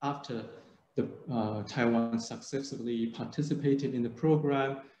 after the Taiwan successfully participated in the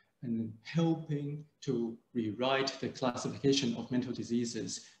program and helping to rewrite the classification of mental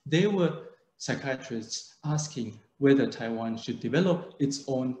diseases. There were psychiatrists asking whether Taiwan should develop its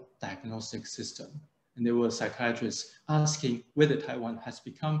own diagnostic system. And there were psychiatrists asking whether Taiwan has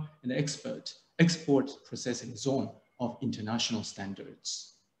become an export processing zone of international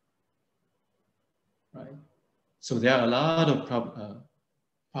standards. Right? So there are a lot of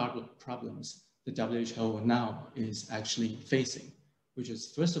problems the WHO now is actually facing, which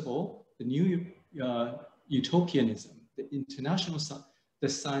is, first of all, the new utopianism, the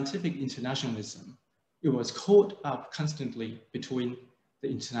scientific internationalism. It was caught up constantly between the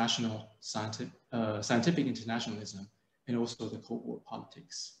international scientific internationalism and also the Cold War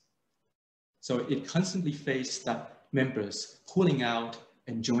politics. So it constantly faced that members pulling out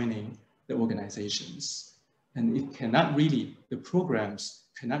and joining the organizations. And it cannot really, the programs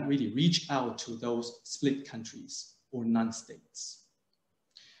cannot really reach out to those split countries or non-states.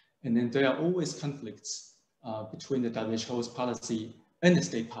 And then there are always conflicts between the WHO's policy and the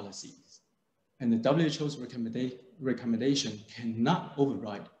state policies. And the WHO's recommendation cannot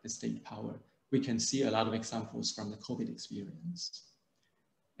override the state power. We can see a lot of examples from the COVID experience.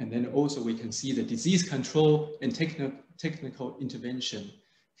 And then also we can see the disease control and technical intervention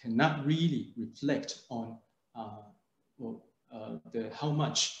cannot really reflect on how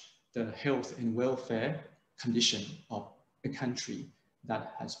much the health and welfare condition of a country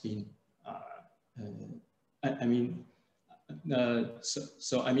that has been,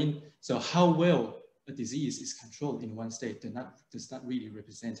 so how well a disease is controlled in one state does not really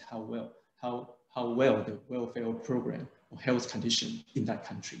represent how well the welfare program or health condition in that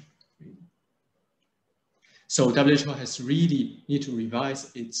country. Really. So WHO has really need to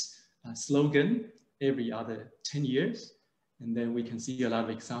revise its slogan every other 10 years. And then we can see a lot of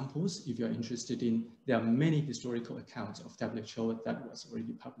examples. If you're interested in, there are many historical accounts of WHO that was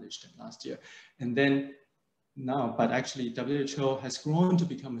already published last year. And then now, but actually WHO has grown to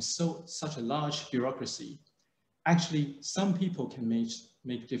become such a large bureaucracy. Actually, some people can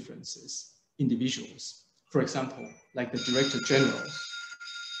make differences, individuals. For example, like the Director General.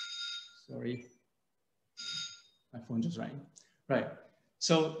 Sorry, my phone just rang. Right,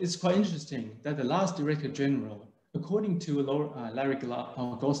 so it's quite interesting that the last Director General, according to Larry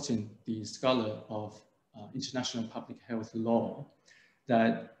Augustin, the scholar of international public health law,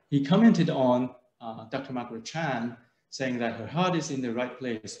 that he commented on Dr. Margaret Chan, saying that her heart is in the right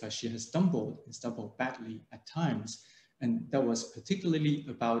place, but she has stumbled badly at times. And that was particularly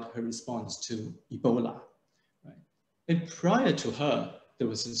about her response to Ebola. Right? And prior to her, there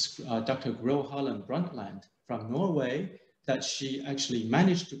was this, Dr. Gro Harlem Brundtland from Norway, that she actually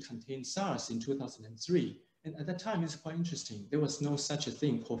managed to contain SARS in 2003. And at that time, it's quite interesting. There was no such a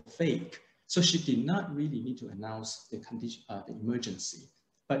thing called fake. So she did not really need to announce the condition, the emergency,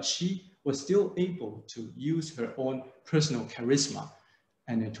 but she was still able to use her own personal charisma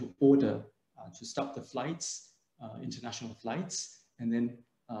and then to order to stop the flights, international flights, and then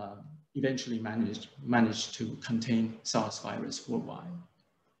eventually managed to contain SARS virus worldwide.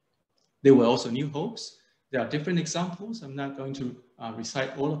 There were also new hopes. There are different examples. I'm not going to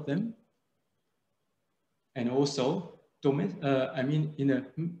recite all of them. And also, in a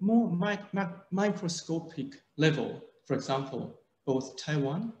more microscopic level, for example, both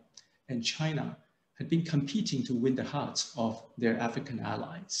Taiwan and China had been competing to win the hearts of their African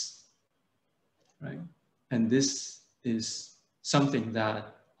allies, right? And this is something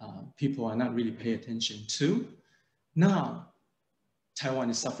that people are not really paying attention to. Now, Taiwan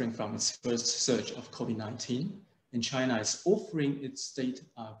is suffering from its first surge of COVID-19, and China is offering its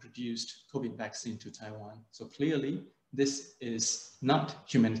state-produced COVID vaccine to Taiwan. So clearly, this is not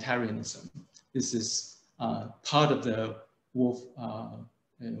humanitarianism. This is part of the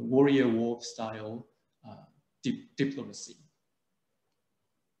warrior wolf style diplomacy.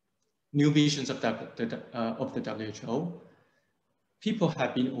 New visions of the WHO. People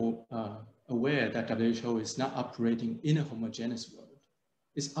have been aware that WHO is not operating in a homogeneous world.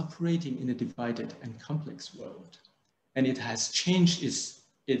 It's operating in a divided and complex world. And it has changed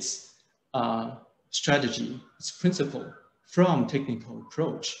its strategy, its principle from technical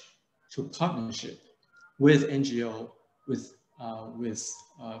approach to partnership with NGO, with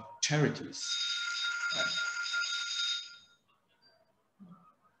charities.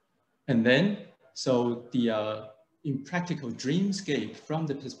 And then, so the impractical dreamscape from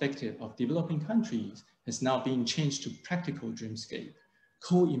the perspective of developing countries has now been changed to practical dreamscape,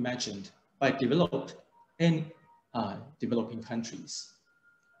 co-imagined by developed and developing countries.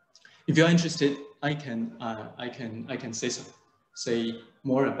 If you're interested, I can say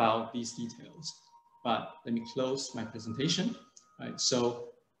more about these details, but let me close my presentation. Right, so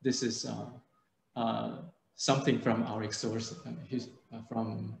this is something from our source,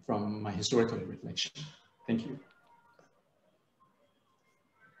 from my historical reflection. Thank you.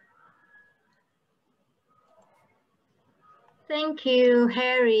 Thank you,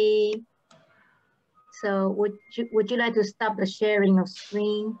 Harry. So would you like to stop the sharing of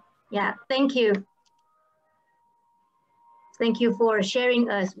screen? Yeah, thank you. Thank you for sharing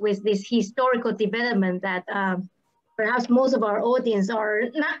us with this historical development that perhaps most of our audience are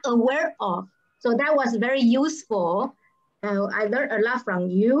not aware of. So that was very useful. I learned a lot from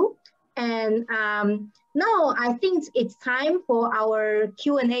you. And now I think it's time for our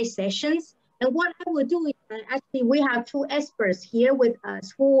Q&A sessions. And what I will do is actually we have two experts here with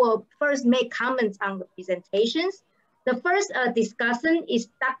us who will first make comments on the presentations. The first discussant is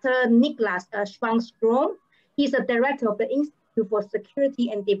Dr. Niklas Schwangstrom. He's a director of the Institute for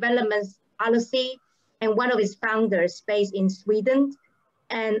Security and Development Policy and one of its founders based in Sweden.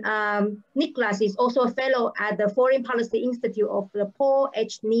 And Niklas is also a fellow at the Foreign Policy Institute of the Paul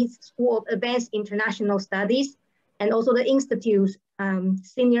H. Needs School of Advanced International Studies, and also the Institute's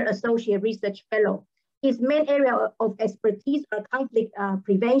Senior Associate Research Fellow. His main area of expertise are conflict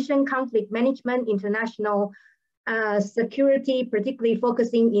prevention, conflict management, international security, particularly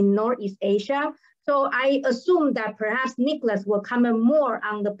focusing in Northeast Asia. So I assume that perhaps Niklas will comment more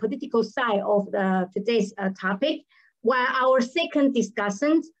on the political side of today's topic, while our second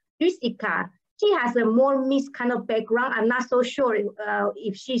discussant, Jessica, she has a more mixed kind of background. I'm not so sure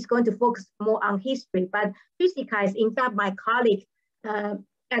if she's going to focus more on history, but Jessica is in fact my colleague at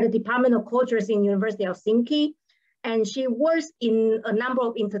the Department of Cultures in University of Helsinki. And she works in a number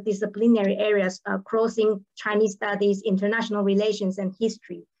of interdisciplinary areas, crossing Chinese studies, international relations, and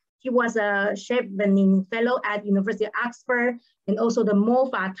history. She was a Chevening Fellow at University of Oxford, and also the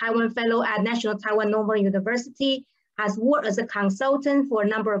MOFA Taiwan Fellow at National Taiwan Normal University, has worked as a consultant for a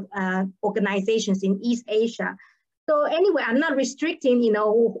number of organizations in East Asia. So anyway, I'm not restricting,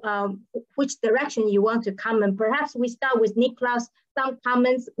 which direction you want to comment. Perhaps we start with Niklas, some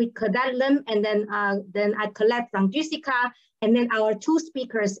comments, we collect them, and then I collect from Jessica, and then our two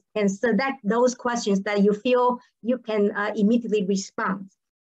speakers can select those questions that you feel you can immediately respond.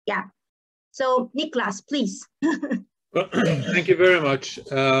 Yeah. So Niklas, please. Well, thank you very much.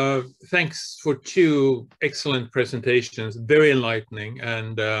 Thanks for two excellent presentations, very enlightening.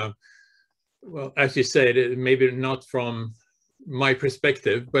 And well, as you said, maybe not from my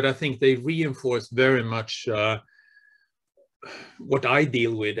perspective, but I think they reinforce very much what I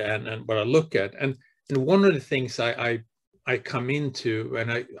deal with and what I look at. And one of the things I come into,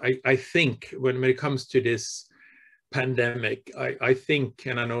 and I think when it comes to this pandemic, I think,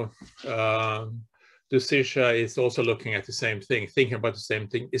 and I know Dusisha is also looking at the same thing, thinking about the same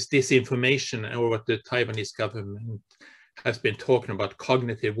thing, is disinformation, or what the Taiwanese government has been talking about,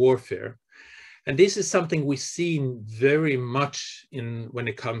 cognitive warfare. And this is something we've seen very much when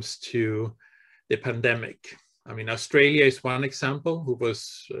it comes to the pandemic. I mean, Australia is one example who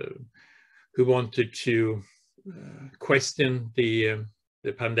wanted to question the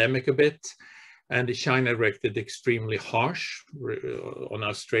pandemic a bit, and China reacted extremely harsh on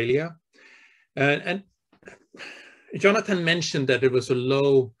Australia. And Jonathan mentioned that there was a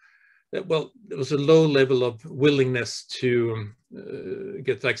low level of willingness to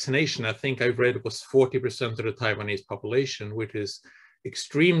get vaccination. I think I read it was 40% of the Taiwanese population, which is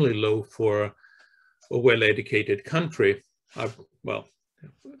extremely low for a well-educated country. Well,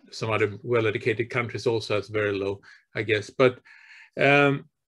 some other well-educated countries also has very low, I guess. But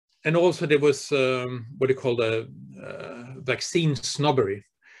and also there was what they call the vaccine snobbery.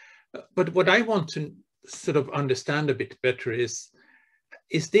 But what I want to sort of understand a bit better is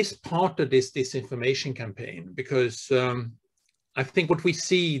this part of this disinformation campaign? Because I think what we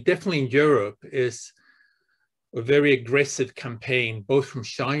see definitely in Europe is a very aggressive campaign, both from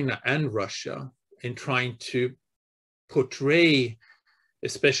China and Russia, in trying to portray,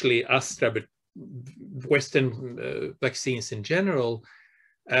 especially Astra, but Western vaccines in general,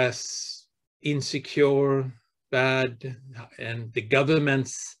 as insecure, bad, and the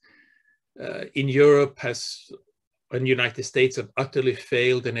governments in Europe and United States have utterly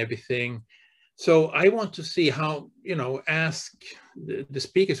failed and everything. So I want to see how, ask the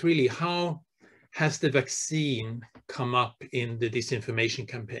speakers really, how has the vaccine come up in the disinformation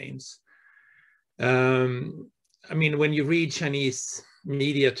campaigns? I mean, when you read Chinese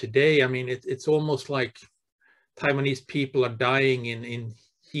media today, I mean, it's almost like Taiwanese people are dying in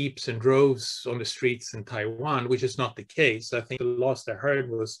heaps and droves on the streets in Taiwan, which is not the case. I think the last I heard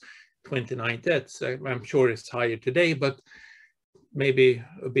was 29 deaths. I'm sure it's higher today, but maybe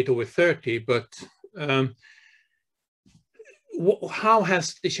a bit over 30. But how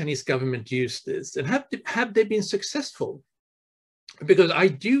has the Chinese government used this, and have they been successful? Because I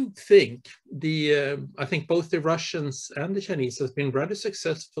do think I think both the Russians and the Chinese have been rather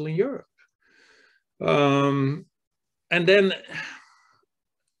successful in Europe. And then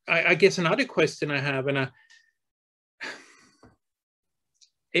I guess another question I have, and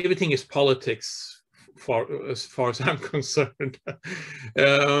everything is politics as far as I'm concerned.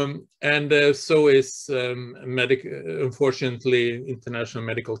 And so is unfortunately, international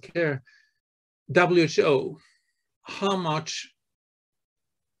medical care. WHO, how much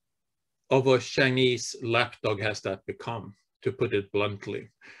of a Chinese lapdog has that become, to put it bluntly?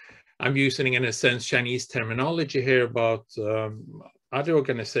 I'm using, in a sense, Chinese terminology here about other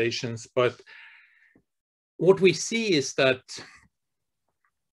organizations, but what we see is that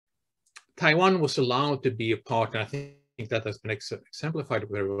Taiwan was allowed to be a partner, I think that has been exemplified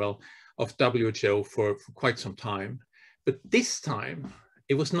very well, of WHO for quite some time. But this time,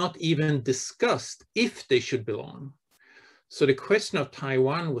 it was not even discussed if they should belong. So the question of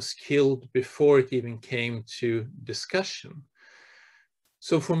Taiwan was killed before it even came to discussion.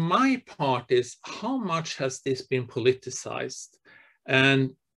 So for my part is, how much has this been politicized?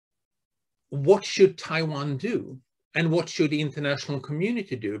 And what should Taiwan do? And what should the international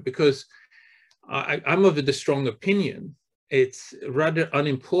community do? Because I'm of the strong opinion, it's rather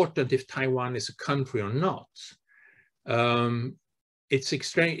unimportant if Taiwan is a country or not. It's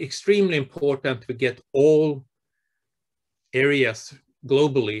extremely important to get all areas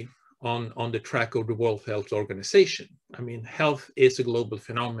globally on the track of the World Health Organization. I mean, health is a global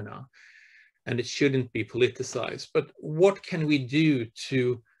phenomenon and it shouldn't be politicized. But what can we do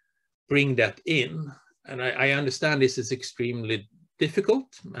to bring that in? And I understand this is extremely difficult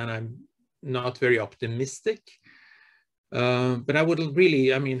and I'm not very optimistic. But I would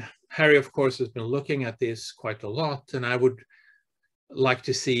really, I mean, Harry, of course, has been looking at this quite a lot, and I would like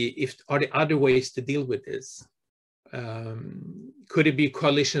to see if are there other ways to deal with this. Could it be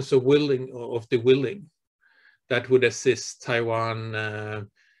coalitions of the willing that would assist Taiwan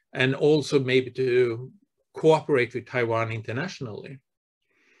and also maybe to cooperate with Taiwan internationally?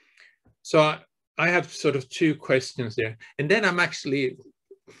 So I have sort of two questions there. And then I'm actually,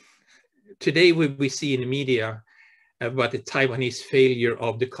 today we see in the media about the Taiwanese failure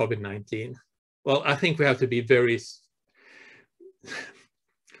of the COVID-19. Well, I think we have to be very,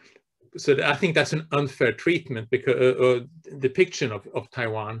 so I think that's an unfair treatment because depiction of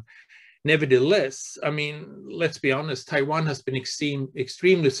Taiwan. Nevertheless, I mean, let's be honest, Taiwan has been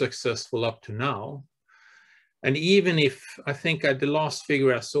extremely successful up to now. And even if, I think the last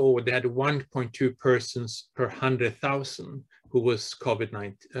figure I saw, they had 1.2 persons per 100,000 who was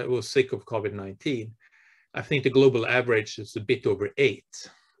sick of COVID-19. I think the global average is a bit over 8.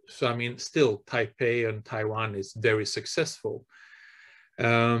 So, I mean, still Taipei and Taiwan is very successful.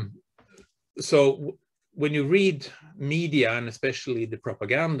 So when you read media and especially the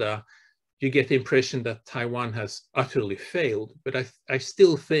propaganda, you get the impression that Taiwan has utterly failed. But I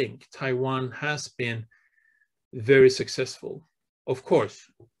still think Taiwan has been very successful. Of course,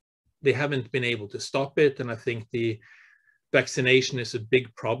 they haven't been able to stop it. And I think the vaccination is a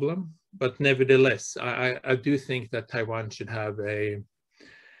big problem. But nevertheless, I do think that Taiwan should have a,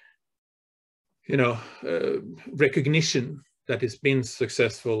 recognition that has been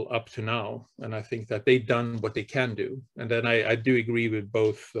successful up to now. And I think that they've done what they can do. And then I do agree with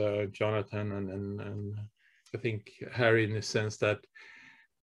both Jonathan and I think Harry in the sense that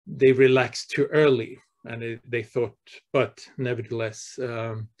they relaxed too early and they thought, but nevertheless,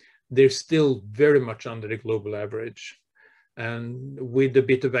 they're still very much under the global average. And with a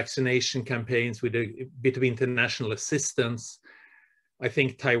bit of vaccination campaigns, with a bit of international assistance, I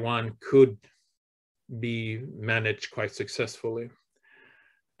think Taiwan could be managed quite successfully.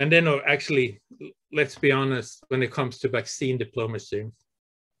 And then actually, let's be honest, when it comes to vaccine diplomacy,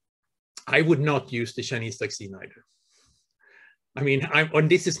 I would not use the Chinese vaccine either. I mean, and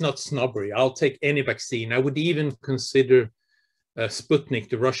this is not snobbery. I'll take any vaccine. I would even consider Sputnik,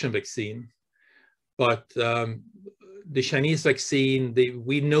 the Russian vaccine. But the Chinese vaccine,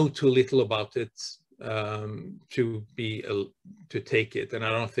 we know too little about it to take it. And I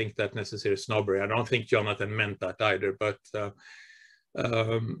don't think that necessarily snobbery. I don't think Jonathan meant that either. But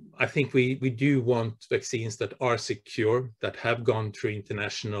I think we do want vaccines that are secure, that have gone through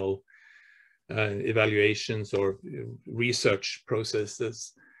international evaluations or research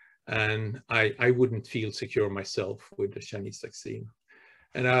processes. And I wouldn't feel secure myself with the Chinese vaccine.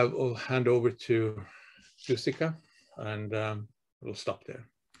 And I will hand over to Jessica, and we'll stop there.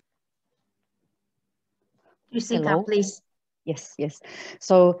 Jessica, please. Yes.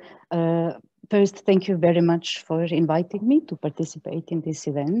 So first, thank you very much for inviting me to participate in this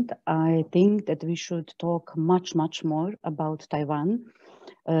event. I think that we should talk much more about Taiwan,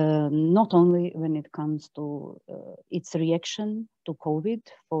 not only when it comes to its reaction to COVID,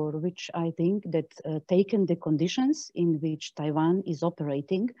 for which I think that taken the conditions in which Taiwan is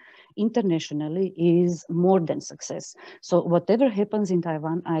operating internationally is more than success. So whatever happens in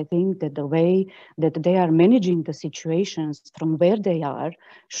Taiwan, I think that the way that they are managing the situations from where they are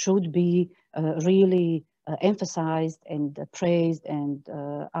should be really emphasized and praised and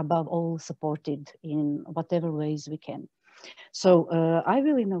above all supported in whatever ways we can. So I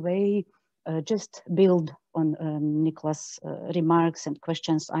will in a way just build on Nicholas' remarks and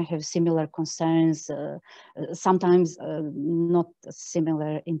questions. I have similar concerns, sometimes not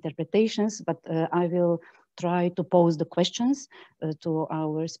similar interpretations, but I will try to pose the questions to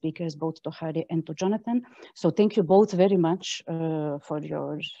our speakers, both to Harry and to Jonathan. So thank you both very much for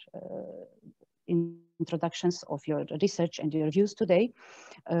your introductions of your research and your views today,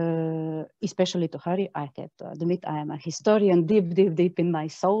 especially to Harry. I have to admit I am a historian deep in my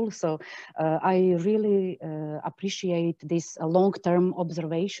soul, so I really appreciate these long-term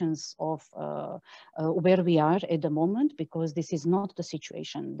observations of where we are at the moment, because this is not the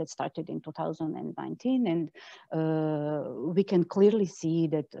situation that started in 2019, and we can clearly see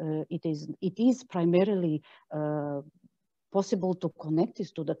that it is primarily possible to connect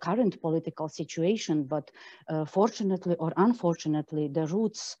this to the current political situation, but fortunately or unfortunately, the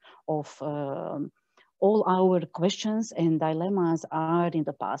roots of all our questions and dilemmas are in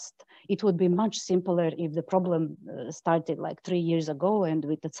the past. It would be much simpler if the problem started like 3 years ago and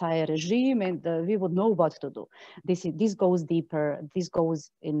with the Tsar regime, and we would know what to do. This goes deeper, this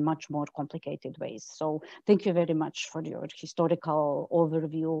goes in much more complicated ways. So thank you very much for your historical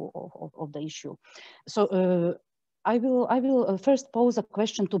overview of the issue. So I will first pose a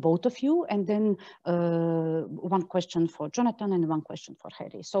question to both of you, and then one question for Jonathan and one question for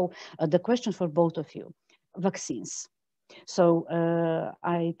Harry. So the question for both of you, vaccines. So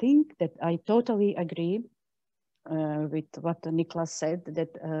I think that I totally agree with what Niklas said,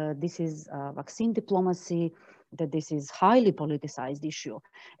 that this is vaccine diplomacy, that this is highly politicized issue.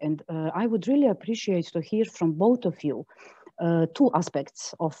 And I would really appreciate to hear from both of you two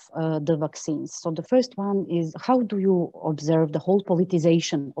aspects of the vaccines. So the first one is, how do you observe the whole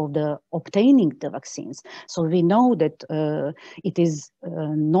politicization of the obtaining the vaccines? So we know that it is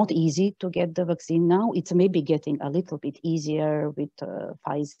not easy to get the vaccine now. It's maybe getting a little bit easier with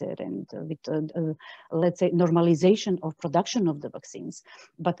Pfizer and with, let's say, normalization of production of the vaccines.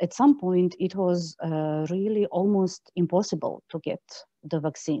 But at some point, it was really almost impossible to get the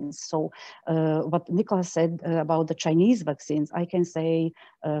vaccines. So what Niklas said about the Chinese vaccines, I can say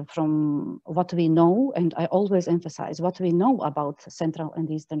from what we know, and I always emphasize what we know about Central and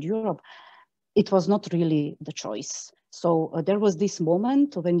Eastern Europe, it was not really the choice. So there was this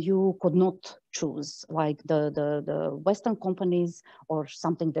moment when you could not choose, like the Western companies, or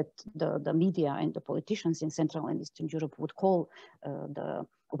something that the media and the politicians in Central and Eastern Europe would call the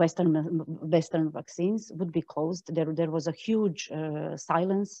Western vaccines would be closed. There was a huge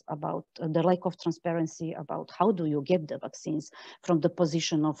silence about the lack of transparency about how do you get the vaccines from the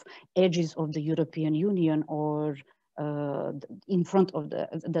position of edges of the European Union, or in front of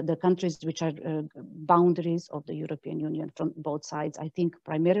the countries which are boundaries of the European Union from both sides. I think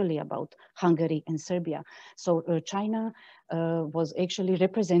primarily about Hungary and Serbia. So China was actually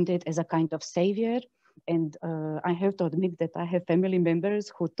represented as a kind of savior. And I have to admit that I have family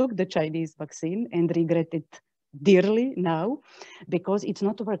members who took the Chinese vaccine and regret it dearly now, because it's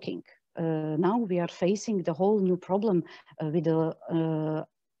not working. Now we are facing the whole new problem with the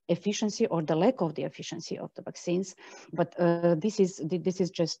efficiency or the lack of the efficiency of the vaccines. But this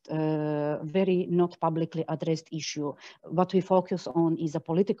is just a very not publicly addressed issue. What we focus on is a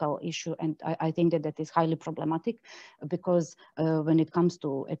political issue, and I think that is highly problematic, because when it comes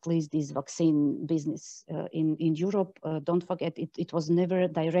to at least this vaccine business in Europe, don't forget it was never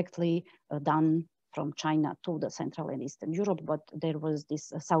directly done from China to the Central and Eastern Europe, but there was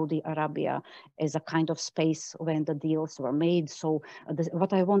this Saudi Arabia as a kind of space when the deals were made. So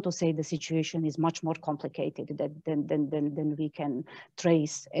what I want to say, the situation is much more complicated than we can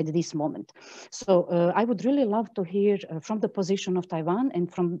trace at this moment. So I would really love to hear from the position of Taiwan and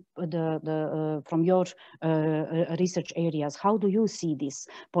from from your research areas, how do you see this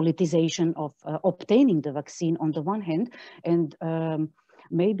politicization of obtaining the vaccine on the one hand, and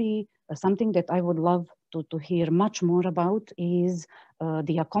maybe something that I would love to hear much more about is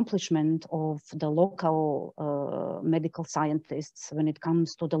the accomplishment of the local medical scientists when it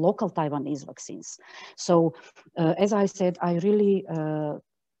comes to the local Taiwanese vaccines. So as I said, I really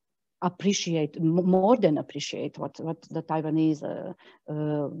appreciate, more than appreciate, what the Taiwanese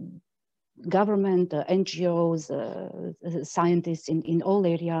government, NGOs, scientists in all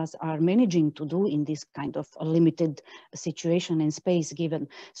areas are managing to do in this kind of a limited situation and space given.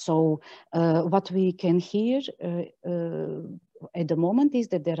 So what we can hear at the moment is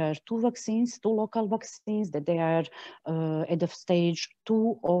that there are two local vaccines, that they are at the stage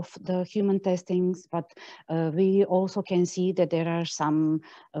 2 of the human testings, but we also can see that there are some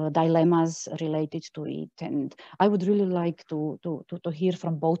dilemmas related to it. And I would really like to hear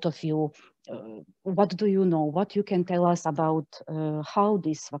from both of you what do you know? What you can tell us about how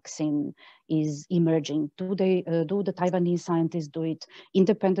this vaccine is emerging? Do the Taiwanese scientists do it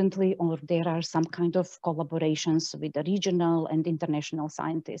independently, or there are some kind of collaborations with the regional and international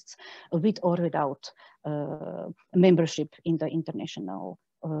scientists, with or without membership in the international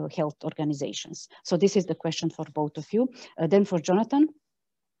health organizations? So this is the question for both of you. Then for Jonathan,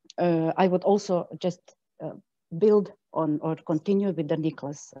 I would also just build on or continue with the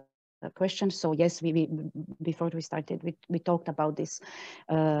Nicholas question. So yes, before we started, we talked about this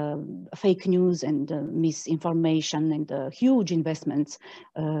fake news and misinformation and the huge investments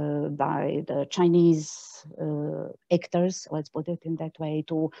by the Chinese actors, let's put it in that way,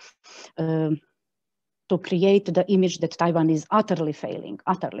 to create the image that Taiwan is utterly failing.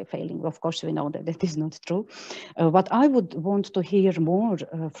 Of course, we know that that is not true. What I would want to hear more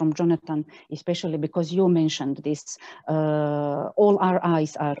from Jonathan, especially because you mentioned this, all our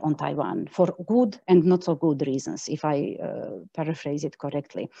eyes are on Taiwan for good and not so good reasons, if I paraphrase it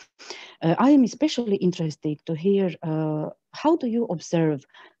correctly. I am especially interested to hear how do you observe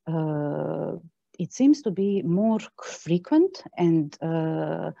it seems to be more frequent and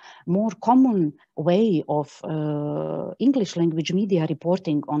more common way of English language media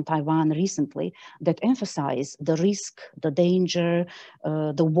reporting on Taiwan recently that emphasize the risk, the danger,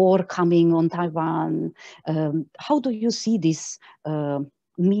 the war coming on Taiwan. How do you see this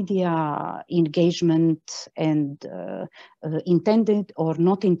media engagement and intended or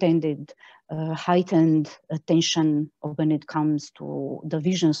not intended heightened attention when it comes to the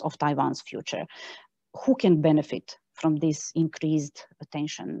visions of Taiwan's future? Who can benefit from this increased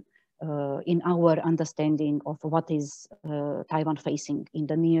attention in our understanding of what is Taiwan facing in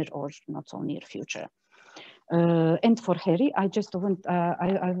the near or not so near future? And for Harry, I just want,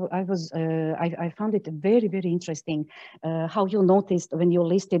 I found it very, very interesting how you noticed when you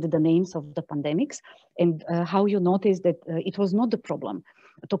listed the names of the pandemics and how you noticed that it was not the problem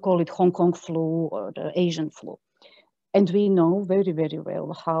to call it Hong Kong flu or the Asian flu. And we know very, very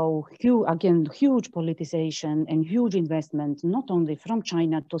well how, huge politicization and huge investment, not only from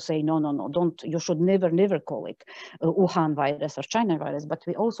China to say, no, don't, you should never call it Wuhan virus or China virus, but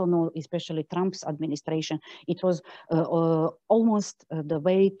we also know, especially Trump's administration, it was almost the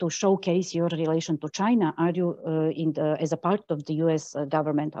way to showcase your relation to China. Are you, as a part of the US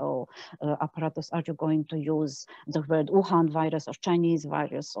governmental apparatus, are you going to use the word Wuhan virus or Chinese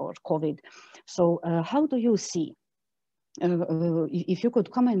virus or COVID? So how do you see? If you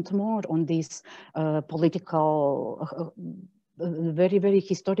could comment more on this political, very, very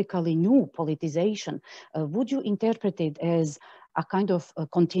historically new politicization, would you interpret it as a kind of a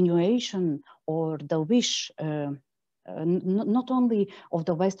continuation or the wish not only of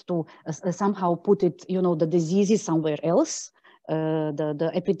the West to somehow put it, the diseases somewhere else,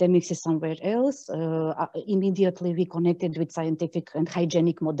 the epidemics is somewhere else. Immediately we connected with scientific and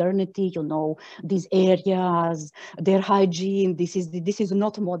hygienic modernity, these areas, their hygiene, this is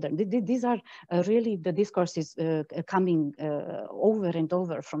not modern. These are really the discourses coming over and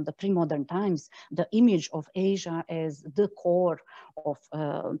over from the pre-modern times, the image of Asia as the core of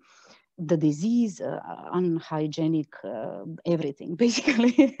the disease, unhygienic, everything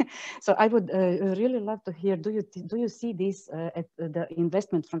basically. So I would really love to hear, do you see this at the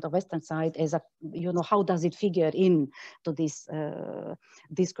investment from the Western side as a, how does it figure in to this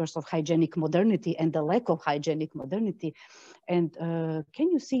discourse of hygienic modernity and the lack of hygienic modernity? And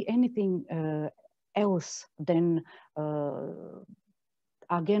can you see anything else than,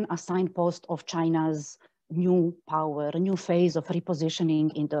 again, a signpost of China's new power, a new phase of repositioning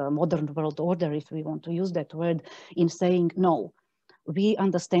in the modern world order, if we want to use that word, in saying, no, we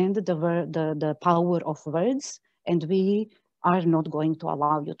understand the power of words, and we are not going to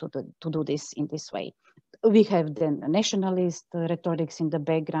allow you to do this in this way. We have then nationalist rhetorics in the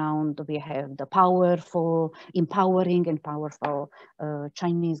background. We have the powerful, empowering and powerful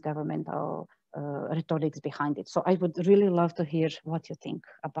Chinese governmental rhetorics behind it. So I would really love to hear what you think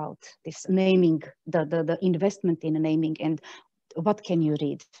about this naming, the investment in naming, and what can you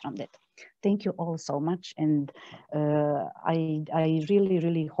read from that? Thank you all so much. And I really,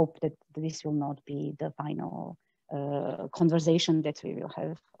 really hope that this will not be the final conversation that we will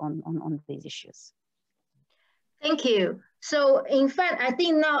have on these issues. Thank you. So in fact, I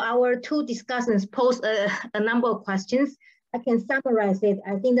think now our two discussants pose a number of questions. I can summarize it.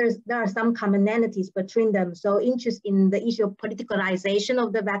 I think there are some commonalities between them. So interest in the issue of politicalization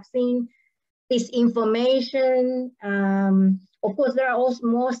of the vaccine, disinformation. Of course, there are also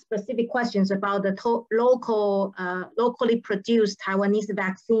more specific questions about the locally produced Taiwanese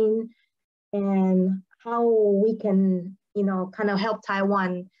vaccine and how we can, kind of help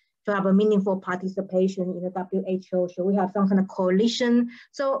Taiwan to have a meaningful participation in the WHO? Should we have some kind of coalition?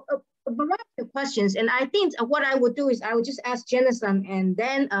 So a variety of questions. And I think what I would do is I would just ask Jenison and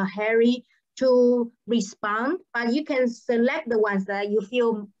then Harry to respond, but you can select the ones that you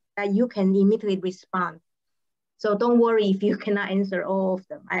feel that you can immediately respond. So don't worry if you cannot answer all of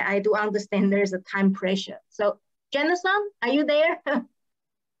them. I do understand there's a time pressure. So Jenison, are you there?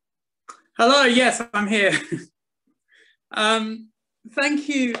 Hello, yes, I'm here. Thank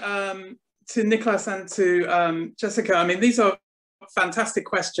you to Nicholas and to Jessica. I mean, these are fantastic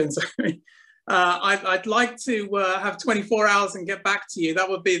questions. I'd like to have 24 hours and get back to you. That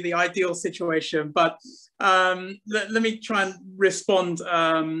would be the ideal situation. But let me try and respond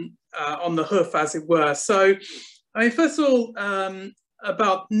on the hoof, as it were. So, I mean, first of all,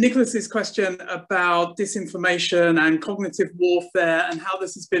 about Nicholas's question about disinformation and cognitive warfare and how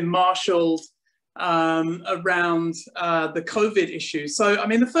this has been marshaled around the COVID issue. So, I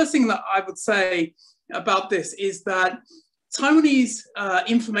mean, the first thing that I would say about this is that Taiwanese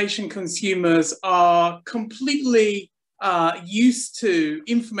information consumers are completely used to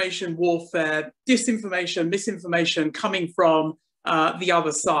information warfare, disinformation, misinformation coming from the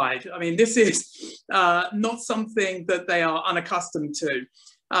other side. I mean, this is not something that they are unaccustomed to.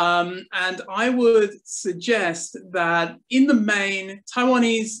 And I would suggest that in the main,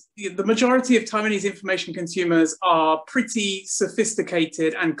 the majority of Taiwanese information consumers are pretty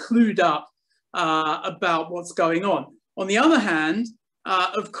sophisticated and clued up about what's going on. On the other hand,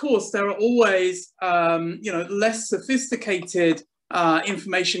 of course, there are always, less sophisticated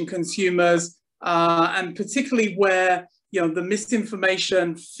information consumers, and particularly where the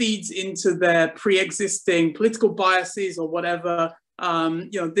misinformation feeds into their pre-existing political biases or whatever.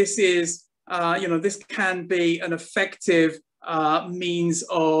 This is, this can be an effective means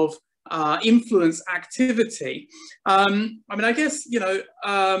of influence activity. I mean, I guess,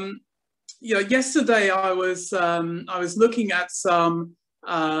 yesterday I was looking at some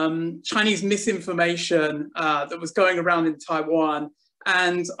Chinese misinformation that was going around in Taiwan,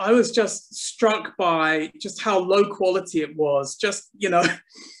 and I was just struck by just how low quality it was. Just,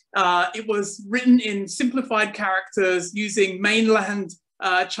 it was written in simplified characters using mainland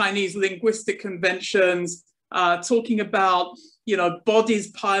Chinese linguistic conventions, talking about,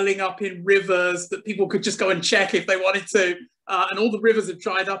 bodies piling up in rivers that people could just go and check if they wanted to. And all the rivers have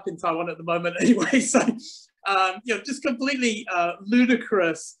dried up in Taiwan at the moment anyway. So, just completely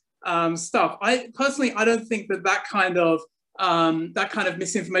ludicrous stuff. I don't think that kind of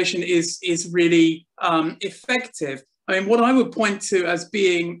misinformation is really effective. I mean, what I would point to as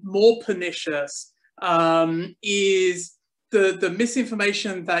being more pernicious is the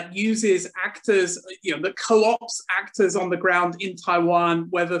misinformation that uses actors, that co-ops actors on the ground in Taiwan,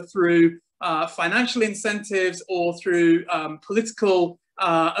 whether through financial incentives or through political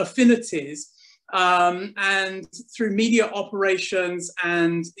affinities, and through media operations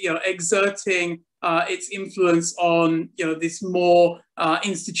and exerting its influence on this more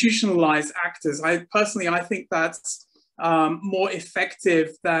institutionalized actors. I think that's more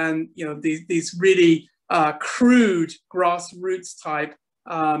effective than these really crude grassroots type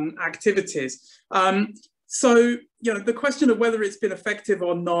activities. So the question of whether it's been effective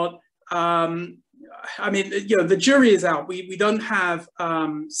or not, I mean, the jury is out. We don't have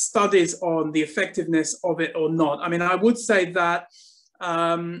studies on the effectiveness of it or not. I mean, I would say that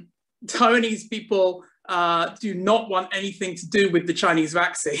Taiwanese people do not want anything to do with the Chinese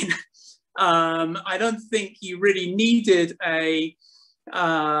vaccine. I don't think you really needed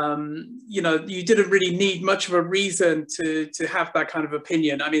you didn't really need much of a reason to have that kind of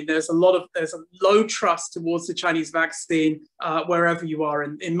opinion. I mean, there's a low trust towards the Chinese vaccine wherever you are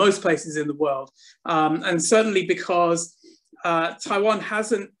in most places in the world. And certainly because Taiwan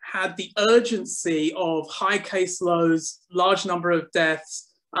hasn't had the urgency of high caseloads, large number of deaths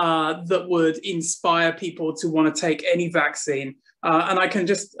that would inspire people to want to take any vaccine. And I can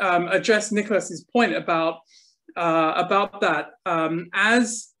just address Nicholas's point about that.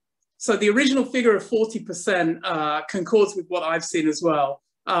 So the original figure of 40% concords with what I've seen as well.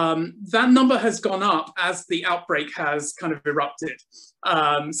 That number has gone up as the outbreak has kind of erupted.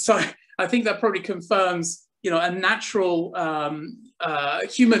 So I think that probably confirms, a natural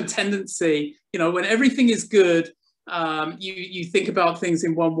human tendency. When everything is good, you think about things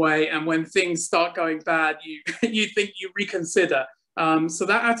in one way, and when things start going bad, you reconsider. So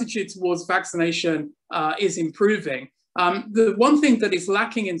that attitude towards vaccination is improving. The one thing that is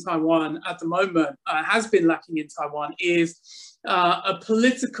lacking in Taiwan at the moment, has been lacking in Taiwan, is a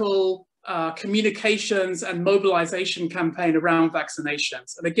political communications and mobilization campaign around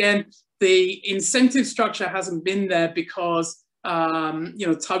vaccinations. And again, the incentive structure hasn't been there because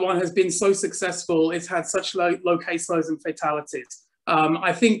Taiwan has been so successful, it's had such low caseloads and fatalities.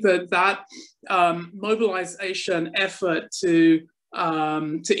 I think that mobilization effort to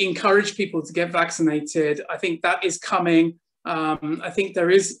encourage people to get vaccinated, I think that is coming. I think there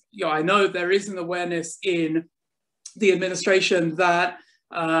is, I know there is an awareness in the administration that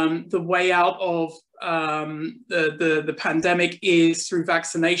the way out of the pandemic is through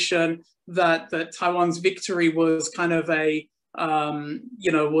vaccination. That Taiwan's victory was kind of a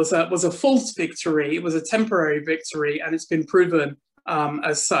was a false victory. It was a temporary victory, and it's been proven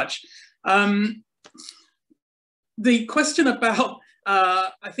as such. The question about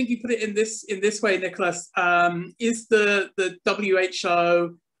I think you put it in this way, Nicholas. Is the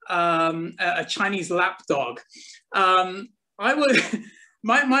WHO a Chinese lapdog? I would.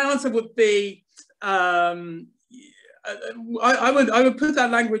 My answer would be. I would put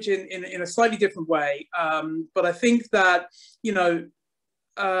that language in a slightly different way, but I think that the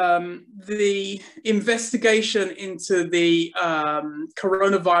investigation into the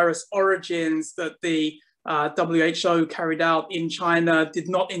coronavirus origins that the WHO carried out in China did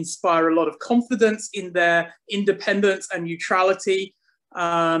not inspire a lot of confidence in their independence and neutrality.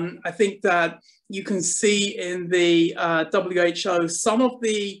 I think that you can see in the WHO some of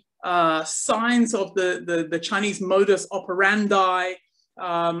the signs of the Chinese modus operandi,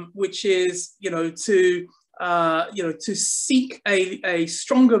 which is to seek a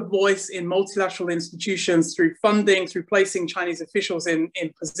stronger voice in multilateral institutions through funding, through placing Chinese officials in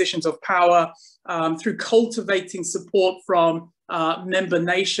positions of power, through cultivating support from member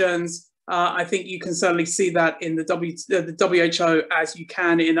nations. I think you can certainly see that in the WHO, as you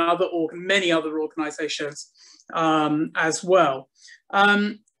can in many other organizations as well.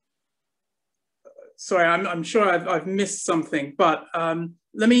 Sorry, I'm sure I've missed something, but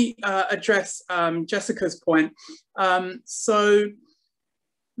let me address Jessica's point. So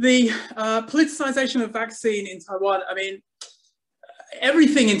the politicization of vaccine in Taiwan, I mean,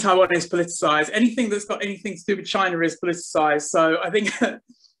 everything in Taiwan is politicized. Anything that's got anything to do with China is politicized. So I think that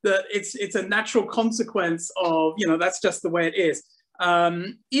it's a natural consequence of, that's just the way it is.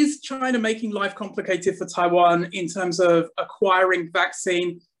 Is China making life complicated for Taiwan in terms of acquiring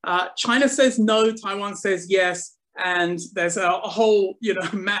vaccine? China says no, Taiwan says yes, and there's a whole,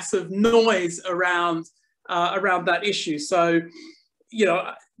 massive noise around that issue. So,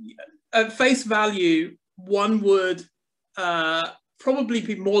 at face value, one would probably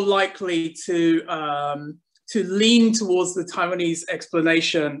be more likely to lean towards the Taiwanese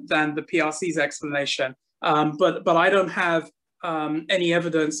explanation than the PRC's explanation. But I don't have any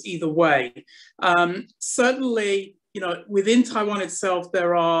evidence either way. Certainly, within Taiwan itself,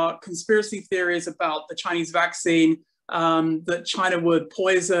 there are conspiracy theories about the Chinese vaccine, that China would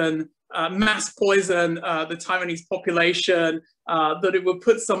mass poison the Taiwanese population, that it would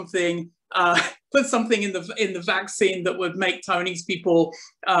put something in the vaccine that would make Taiwanese people,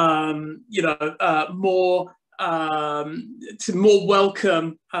 more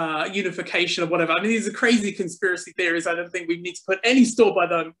welcome unification or whatever. I mean, these are crazy conspiracy theories. I don't think we need to put any store by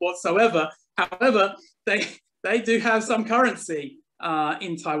them whatsoever. However, they do have some currency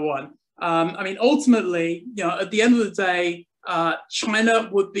in Taiwan. I mean, ultimately, at the end of the day, China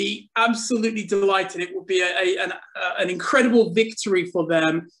would be absolutely delighted. It would be an incredible victory for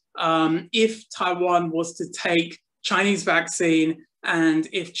them if Taiwan was to take Chinese vaccine, and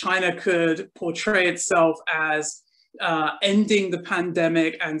if China could portray itself as ending the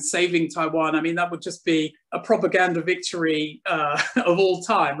pandemic and saving Taiwan. I mean, that would just be a propaganda victory of all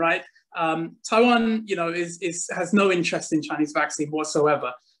time, right? Taiwan, has no interest in Chinese vaccine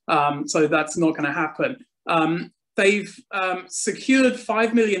whatsoever. So that's not going to happen. They've secured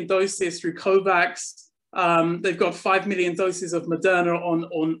 5 million doses through COVAX. They've got 5 million doses of Moderna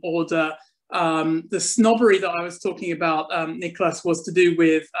on order. The snobbery that I was talking about, Nicholas, was to do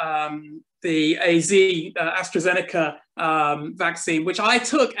with the AstraZeneca vaccine, which I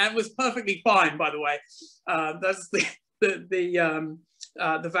took and was perfectly fine, by the way. That's the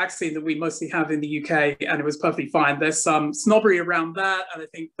vaccine that we mostly have in the UK, and it was perfectly fine. There's some snobbery around that, and I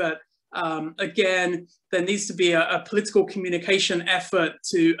think that again, there needs to be a political communication effort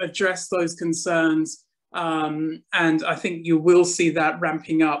to address those concerns, and I think you will see that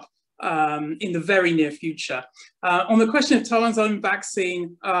ramping up in the very near future. On the question of Taiwan's own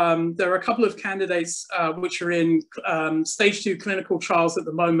vaccine, there are a couple of candidates which are in stage 2 clinical trials at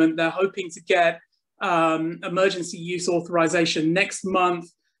the moment. They're hoping to get emergency use authorization next month,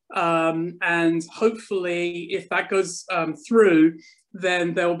 and hopefully if that goes through,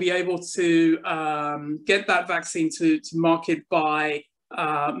 then they'll be able to get that vaccine to market by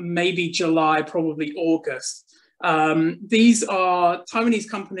maybe July, probably August. These are Taiwanese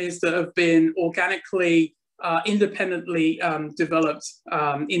companies that have been organically, independently developed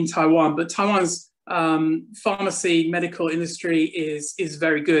in Taiwan, but Taiwan's pharmacy medical industry is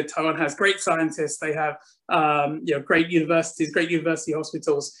very good. Taiwan has great scientists. They have great universities, great university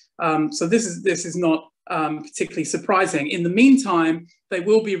hospitals. So this is not particularly surprising. In the meantime, they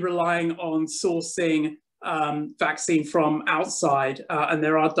will be relying on sourcing vaccine from outside, and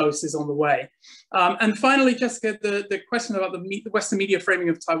there are doses on the way. And finally, Jessica, the question about the Western media framing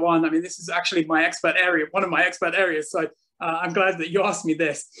of Taiwan. I mean, this is actually my expert area, one of my expert areas. So I'm glad that you asked me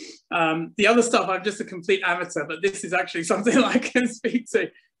this. The other stuff, I'm just a complete amateur, but this is actually something I can speak to.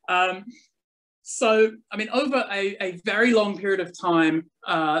 So, I mean, over a very long period of time,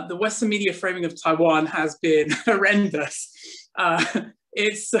 the Western media framing of Taiwan has been horrendous.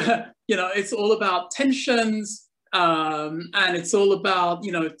 It's it's all about tensions, and it's all about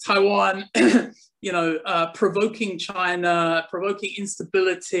Taiwan, provoking China, provoking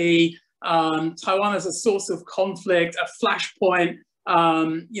instability. Taiwan as a source of conflict, a flashpoint.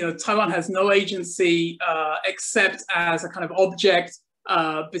 Taiwan has no agency except as a kind of object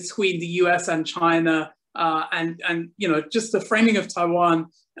between the US and China, and just the framing of Taiwan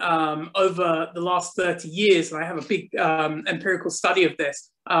over the last 30 years, and I have a big empirical study of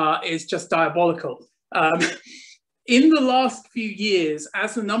this, is just diabolical. In the last few years,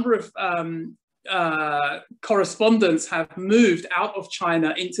 as the number of correspondents have moved out of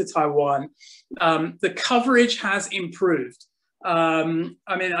China into Taiwan, the coverage has improved. I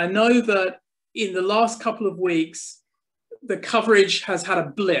mean, I know that in the last couple of weeks, the coverage has had a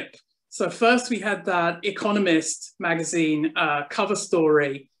blip. So first we had that Economist magazine cover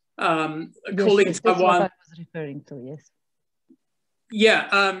story calling Taiwan. That's what I was referring to, yes.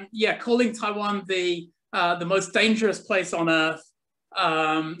 Yeah, calling Taiwan the most dangerous place on earth.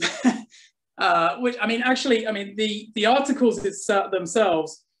 Which the articles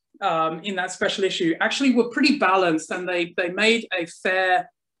themselves in that special issue actually were pretty balanced, and they made a fair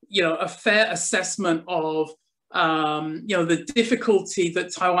assessment of the difficulty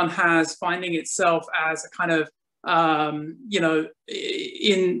that Taiwan has finding itself as a kind of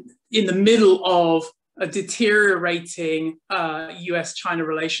in the middle of a deteriorating US-China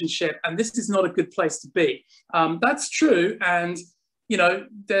relationship, and this is not a good place to be. That's true, and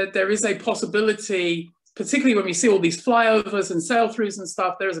there is a possibility, particularly when we see all these flyovers and sail-throughs and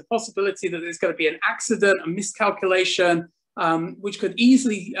stuff, there is a possibility that there's going to be an accident, a miscalculation, which could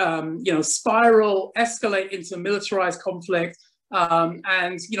easily, spiral, escalate into militarized conflict.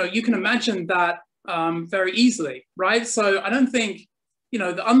 And you can imagine that very easily, right? So I don't think,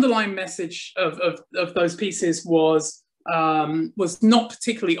 the underlying message of those pieces was not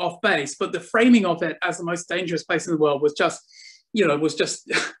particularly off base, but the framing of it as the most dangerous place in the world was just,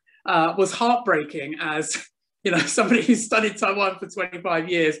 was heartbreaking as, somebody who studied Taiwan for 25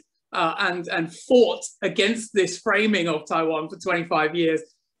 years and fought against this framing of Taiwan for 25 years.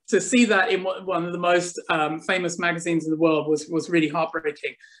 To see that in one of the most famous magazines in the world was really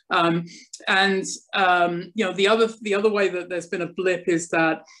heartbreaking. The other way that there's been a blip is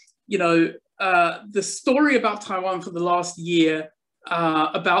that, the story about Taiwan for the last year,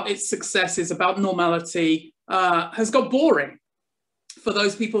 about its successes, about normality, has got boring for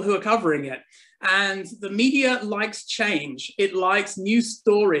those people who are covering it. And the media likes change. It likes new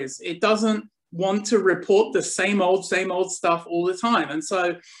stories. It doesn't want to report the same old stuff all the time. And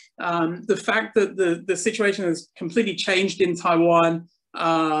so the fact that the situation has completely changed in Taiwan,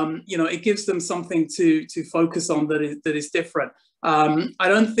 it gives them something to focus on that is different. I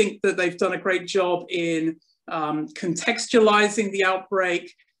don't think that they've done a great job in contextualizing the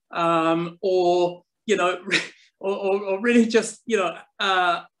outbreak, or really just,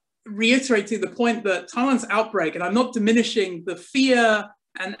 reiterating the point that Taiwan's outbreak, and I'm not diminishing the fear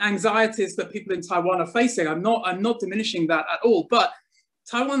and anxieties that people in Taiwan are facing. I'm not diminishing that at all, but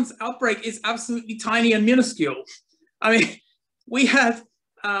Taiwan's outbreak is absolutely tiny and minuscule. I mean, we had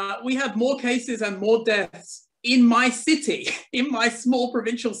more cases and more deaths in my city, in my small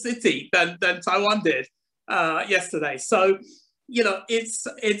provincial city, than Taiwan did yesterday. So,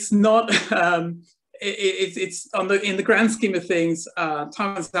 it's not. It's in the grand scheme of things,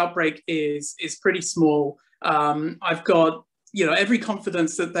 Taiwan's outbreak is pretty small. I've got every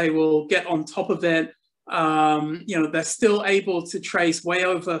confidence that they will get on top of it. They're still able to trace way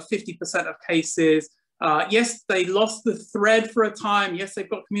over 50% of cases. Yes, they lost the thread for a time. Yes, they've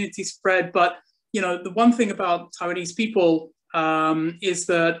got community spread, but the one thing about Taiwanese people is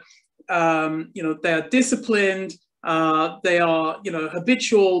that they're disciplined. They are, you know,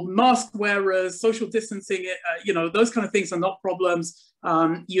 habitual mask wearers, social distancing, you know, those kind of things are not problems.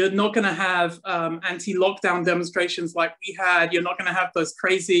 You're not going to have anti-lockdown demonstrations like we had. You're not going to have those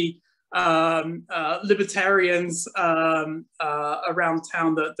crazy libertarians around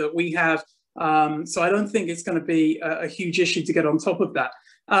town that we have. So I don't think it's going to be a huge issue to get on top of that.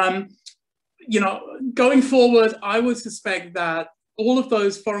 You know, going forward, I would suspect that all of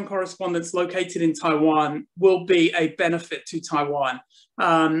those foreign correspondents located in Taiwan will be a benefit to Taiwan.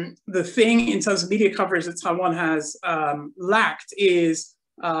 The thing in terms of media coverage that Taiwan has lacked is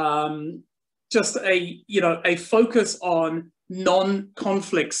just a focus on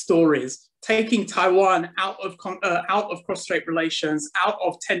non-conflict stories, taking Taiwan out of cross-strait relations, out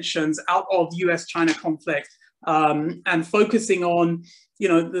of tensions, out of US-China conflict, and focusing on, you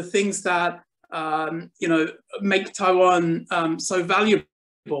know, the things that you know, make Taiwan so valuable.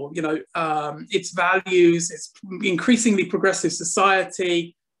 You know, its values, its increasingly progressive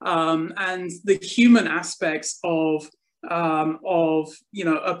society, and the human aspects of you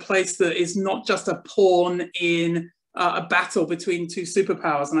know, a place that is not just a pawn in a battle between two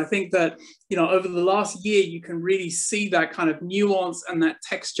superpowers. And I think that, you know, over the last year, you can really see that kind of nuance and that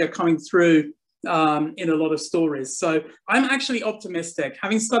texture coming through in a lot of stories. So I'm actually optimistic.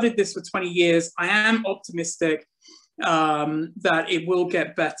 Having studied this for 20 years, I am optimistic that it will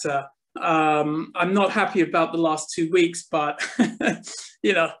get better. I'm not happy about the last 2 weeks, but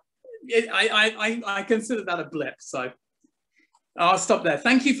you know, I consider that a blip. So I'll stop there.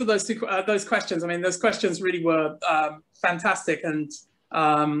 Thank you for those questions. I mean, those questions really were fantastic, and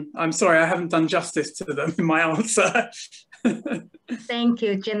I'm sorry I haven't done justice to them in my answer. Thank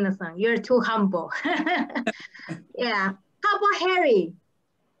you, Jonathan. You're too humble. Yeah. How about Harry?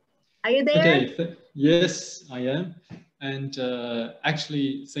 Are you there? Okay. Yes, I am. And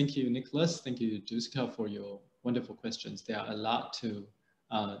actually, thank you, Nicholas. Thank you, Jessica, for your wonderful questions. There are a lot to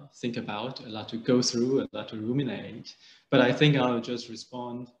think about, a lot to go through, a lot to ruminate. But I think I'll just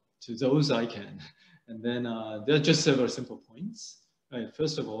respond to those I can. And then there are just several simple points. Right.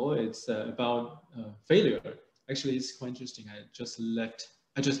 First of all, it's about failure. Actually, it's quite interesting. I just left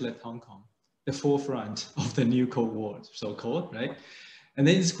Hong Kong, the forefront of the new Cold War, so-called, right? And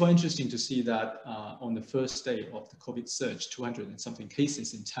then it's quite interesting to see that on the first day of the COVID surge, 200 and something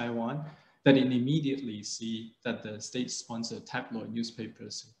cases in Taiwan, that it immediately see that the state-sponsored tabloid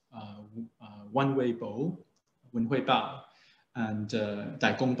newspapers, One Weibo, Wen Hui Bao, and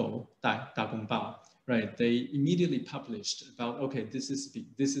Dai Gong Bo, Da Gong Bao, right? They immediately published about, okay, this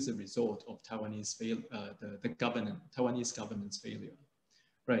is a result of Taiwanese Taiwanese government's failure,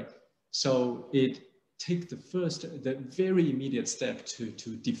 right? So it take the very immediate step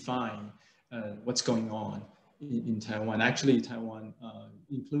to define what's going on in Taiwan. Actually, Taiwan,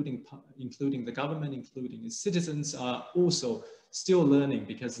 including the government, including its citizens, are also still learning,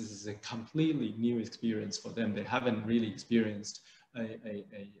 because this is a completely new experience for them. They haven't really experienced a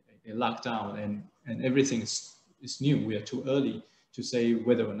lockdown, and everything is new. We are too early to say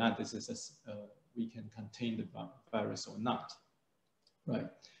whether or not this is we can contain the virus or not, right?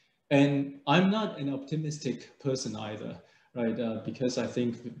 And I'm not an optimistic person either, right? Because I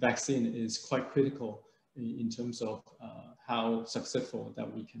think the vaccine is quite critical in terms of how successful that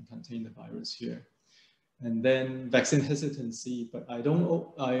we can contain the virus here. And then vaccine hesitancy, but I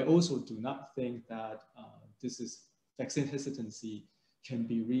also do not think that vaccine hesitancy can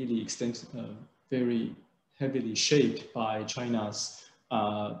be really very heavily shaped by China's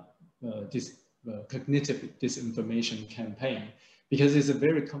cognitive disinformation campaign, because it's a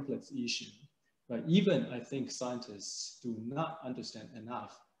very complex issue, right? Even I think scientists do not understand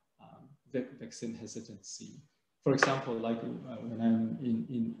enough vaccine hesitancy. For example, like when I'm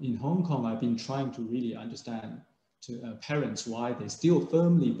in Hong Kong, I've been trying to really understand to parents why they still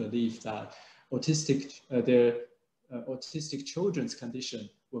firmly believe that their autistic children's condition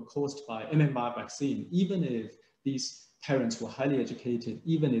were caused by MMR vaccine, even if these parents were highly educated,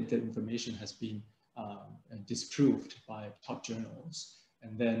 even if the information has been disproved by top journals.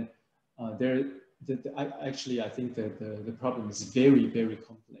 And then actually, I think that the problem is very, very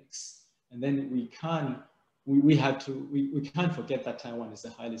complex. And then we can't forget that Taiwan is a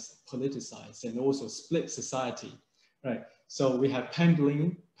highly politicized and also split society, right? So we have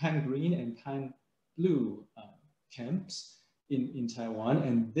pan-green and pan-blue camps in Taiwan,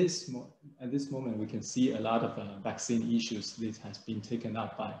 and at this moment we can see a lot of vaccine issues that has been taken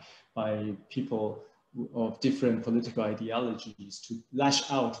up by people of different political ideologies to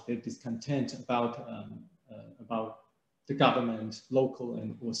lash out their discontent about the government, local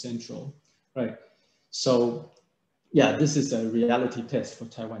or central, right? So yeah, this is a reality test for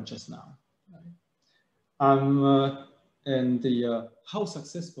Taiwan just now. Right? And the how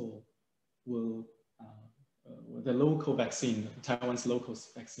successful will the local vaccine, Taiwan's local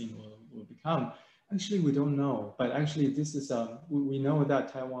vaccine will become? Actually, we don't know. But actually, this is we know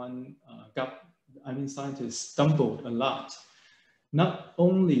that Taiwan scientists stumbled a lot, not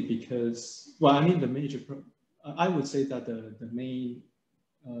only because, well, I mean, the major, I would say that the main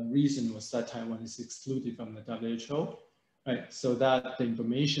reason was that Taiwan is excluded from the WHO, right? So that the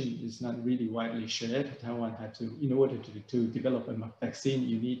information is not really widely shared. Taiwan had to, in order to develop a vaccine,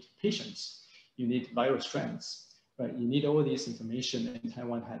 you need patients, you need viral strands, right? You need all this information, and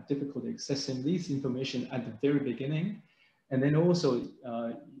Taiwan had difficulty accessing this information at the very beginning. And then also,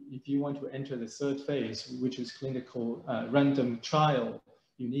 if you want to enter the third phase, which is clinical random trial,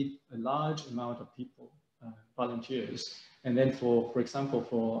 you need a large amount of people, volunteers. And then for example,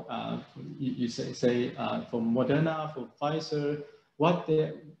 for you say for Moderna, for Pfizer,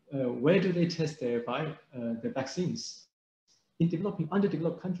 where do they test their vaccines? In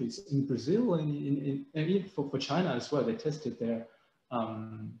underdeveloped countries, in Brazil and even for China as well, they tested their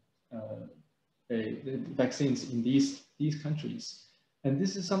the vaccines in these countries. And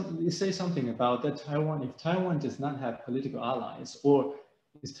this is something, it says something about that Taiwan, if Taiwan does not have political allies, or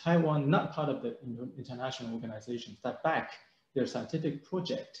is Taiwan not part of the international organizations that back their scientific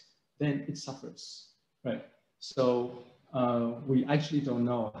project, then it suffers, right? So we actually don't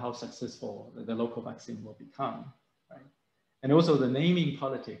know how successful the local vaccine will become, right? And also the naming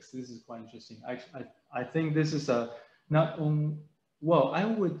politics, this is quite interesting. I think this is not on, well, I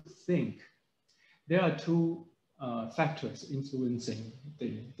would think there are two factors influencing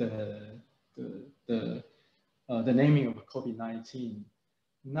the naming of COVID-19,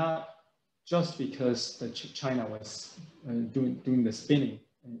 not just because China was doing the spinning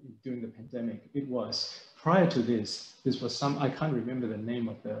during the pandemic. It was prior to this. This was I can't remember the name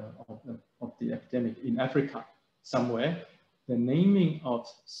of the epidemic in Africa somewhere. The naming of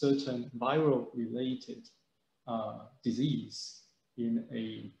certain viral-related disease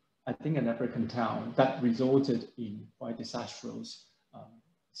in I think an African town that resulted in quite disastrous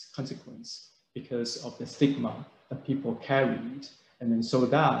consequence because of the stigma that people carried. And then so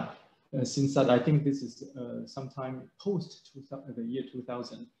that, since that, I think this is sometime post the year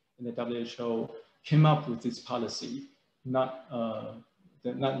 2000, and the WHO came up with this policy, not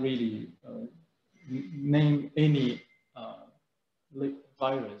really name any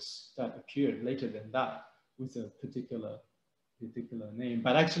virus that appeared later than that with a particular name.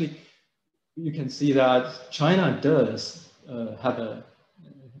 But actually, you can see that China does have a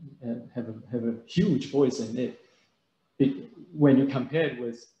huge voice in it. When you compare it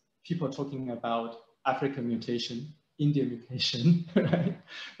with people talking about African mutation, Indian mutation, right?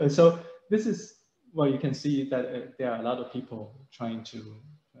 So this is, well, you can see that there are a lot of people trying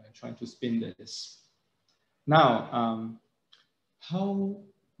to spin this. Now, how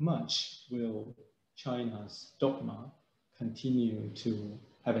much will China's dogma continue to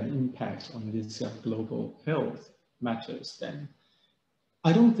have an impact on these global health matters then?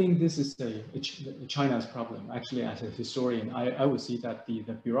 I don't think this is China's problem. Actually, as a historian, I would see that the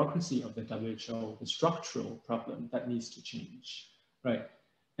bureaucracy of the WHO, the structural problem that needs to change, right?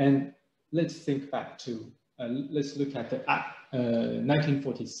 And let's think back to, let's look at the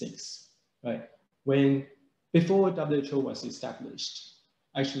 1946, right? Before WHO was established,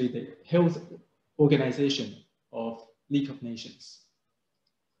 actually the Health Organization of League of Nations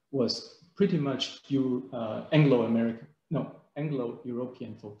was pretty much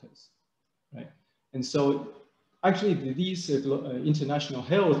Anglo-European focus, right? And so actually these international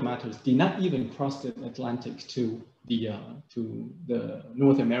health matters did not even cross the Atlantic to the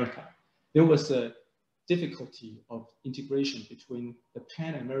North America. There was a difficulty of integration between the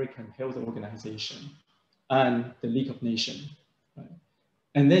Pan-American Health Organization and the League of Nations, right?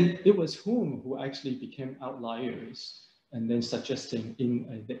 And then it was who actually became outliers, and then suggesting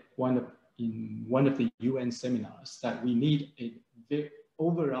in one of the UN seminars that we need a very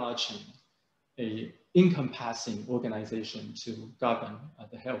overarching, encompassing organization to govern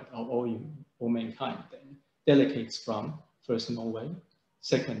the health of all mankind. Then delegates from first Norway,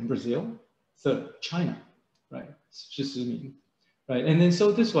 second Brazil, third China, right? Shi Ziming, right? And then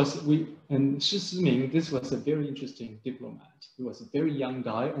so this was Shi Ziming, this was a very interesting diplomat. He was a very young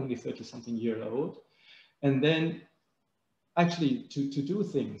guy, only 30-something years old, and then actually to do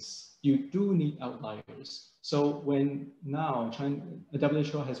things, you do need outliers. So when now the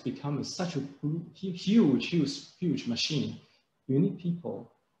WHO has become such a huge machine, you need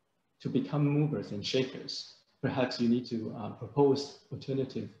people to become movers and shakers. Perhaps you need to propose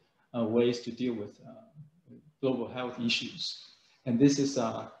alternative ways to deal with global health issues. And this is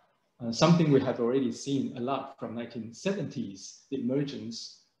something we have already seen a lot from 1970s, the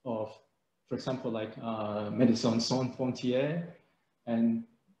emergence of, for example, like Médecins Sans Frontières, and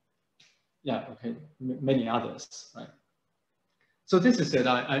yeah, okay, many others, right? So this is it.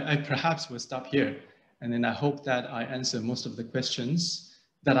 I perhaps will stop here, and then I hope that I answer most of the questions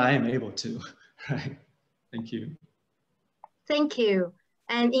that I am able to, right? Thank you. Thank you.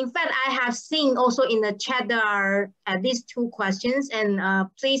 And in fact, I have seen also in the chat there are at least 2 questions, and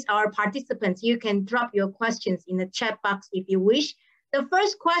please, our participants, you can drop your questions in the chat box if you wish. The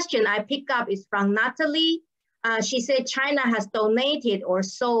first question I pick up is from Natalie. She said China has donated or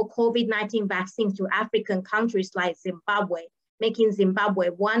sold COVID-19 vaccines to African countries like Zimbabwe, making Zimbabwe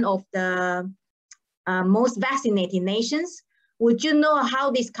one of the most vaccinated nations. Would you know how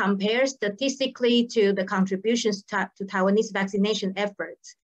this compares statistically to the contributions to Taiwanese vaccination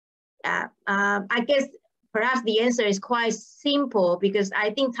efforts? I guess perhaps the answer is quite simple because I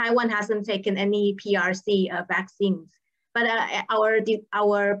think Taiwan hasn't taken any PRC vaccines, but our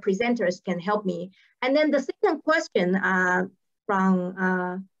presenters can help me. And then the second question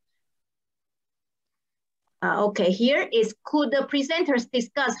from, okay, here is, could the presenters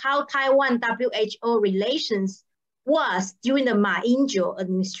discuss how Taiwan WHO relations was during the Ma Ying-jeou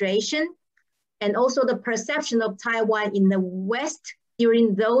administration, and also the perception of Taiwan in the West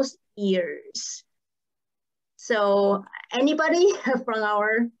during those years? So anybody from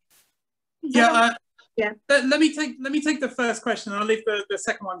our... Yeah, yeah. Let me take the first question. I'll leave the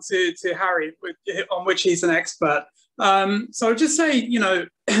second one to Harry, on which he's an expert. So I'll just say, you know,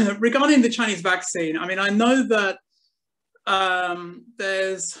 regarding the Chinese vaccine, I mean, I know that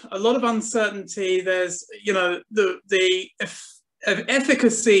there's a lot of uncertainty. There's, you know, the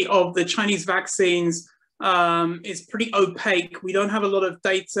efficacy of the Chinese vaccines is pretty opaque. We don't have a lot of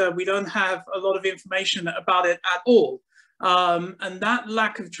data. We don't have a lot of information about it at all. And that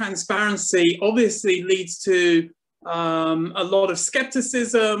lack of transparency obviously leads to a lot of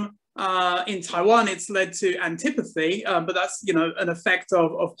skepticism. In Taiwan, it's led to antipathy, but that's, you know, an effect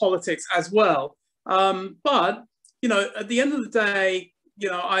of politics as well. But you know, at the end of the day, you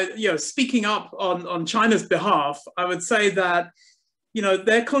know, speaking up on China's behalf, I would say that, you know,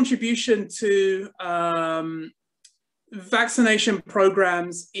 their contribution to vaccination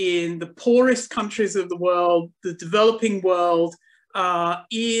programs in the poorest countries of the world, the developing world,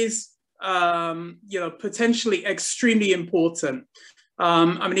 is, you know, potentially extremely important.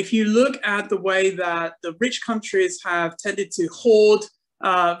 I mean, if you look at the way that the rich countries have tended to hoard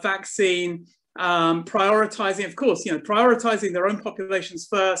vaccine, prioritizing, of course, you know, prioritizing their own populations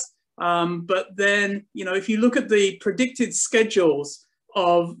first. But then, you know, if you look at the predicted schedules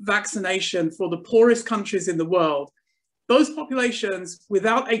of vaccination for the poorest countries in the world, those populations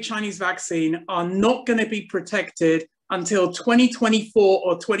without a Chinese vaccine are not going to be protected until 2024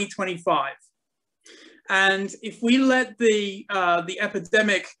 or 2025. And if we let the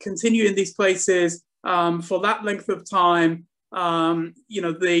epidemic continue in these places for that length of time, you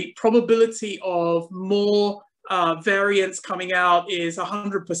know, the probability of more variants coming out is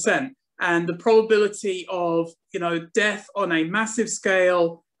 100%. And the probability of, you know, death on a massive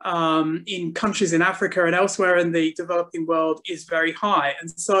scale in countries in Africa and elsewhere in the developing world is very high.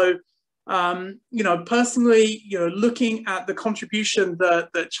 And so, you know, personally, you know, looking at the contribution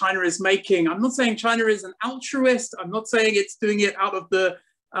that China is making, I'm not saying China is an altruist. I'm not saying it's doing it out of the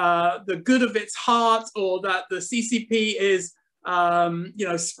good of its heart, or that the CCP is, you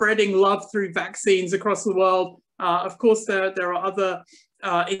know, spreading love through vaccines across the world. Of course, there are other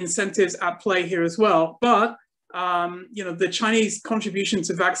incentives at play here as well. But, you know, the Chinese contribution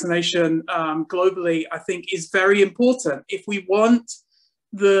to vaccination globally, I think, is very important. If we want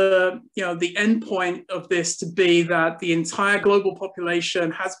the end point of this to be that the entire global population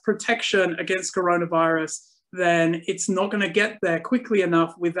has protection against coronavirus, then it's not going to get there quickly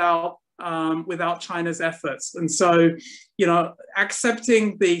enough without China's efforts. And so, you know,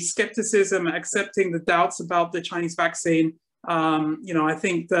 accepting the skepticism, accepting the doubts about the Chinese vaccine, you know, I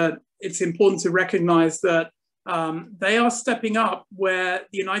think that it's important to recognize that they are stepping up where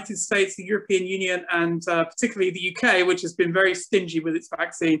the United States, the European Union, and particularly the UK, which has been very stingy with its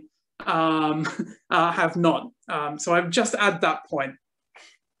vaccine, have not. So I've just add that point.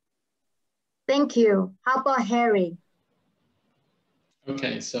 Thank you. How about Harry?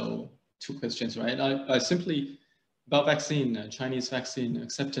 Okay, so 2 questions, right? I simply, about vaccine, Chinese vaccine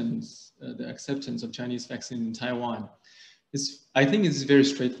acceptance, the acceptance of Chinese vaccine in Taiwan. I think it's very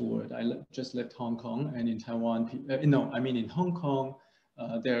straightforward. I just left Hong Kong, and in Taiwan, no, I mean in Hong Kong,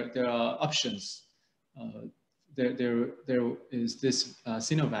 there are options. There is this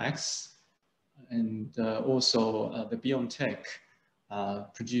Sinovac, and also the BioNTech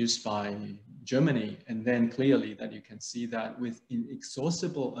produced by Germany. And then clearly that you can see that with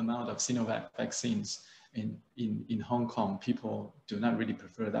inexhaustible amount of Sinovac vaccines in Hong Kong, people do not really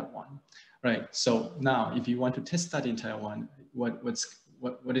prefer that one, right? So now if you want to test that in Taiwan, what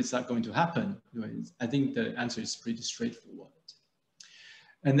is that going to happen? I think the answer is pretty straightforward.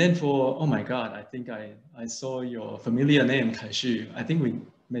 And then for, oh my God, I think I saw your familiar name, Kai-Shi. I think we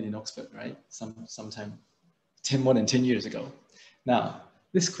met in Oxford, right? Sometime more than 10 years ago. Now,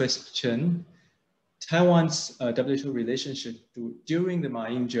 this question, Taiwan's WHO relationship during the Ma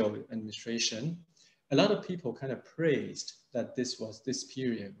Ying-jeou administration, a lot of people kind of praised that this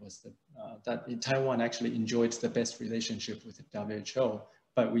period was that Taiwan actually enjoyed the best relationship with the WHO,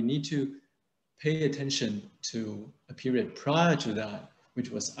 but we need to pay attention to a period prior to that, which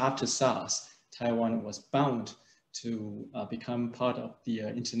was after SARS. Taiwan was bound to become part of the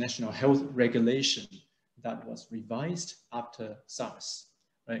international health regulation that was revised after SARS,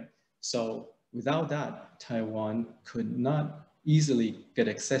 right? So without that, Taiwan could not easily get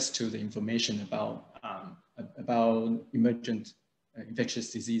access to the information about emergent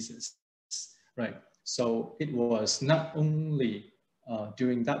infectious diseases, right? So it was not only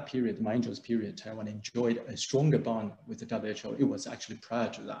during that period, Ma Ying-jeou's period, Taiwan enjoyed a stronger bond with the WHO. It was actually prior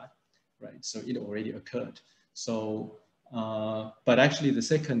to that, right? So it already occurred. So, but actually the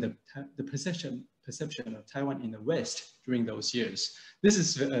perception of Taiwan in the West during those years. This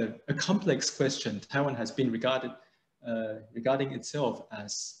is a complex question. Taiwan has been regarding itself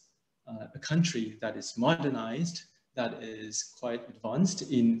as a country that is modernized, that is quite advanced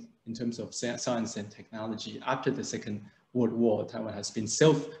in terms of science and technology. After the Second World War, Taiwan has been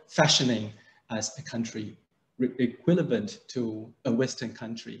self-fashioning as a country equivalent to a Western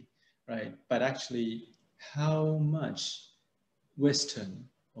country, right? But actually, how much Western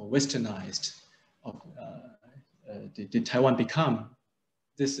or Westernized did Taiwan become?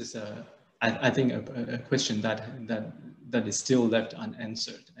 This is I think a question that is still left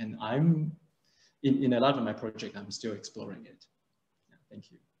unanswered, and I'm in a lot of my project I'm still exploring it. Yeah,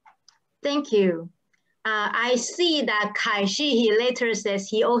 thank you. Thank you. I see that Kai-Shi, he later says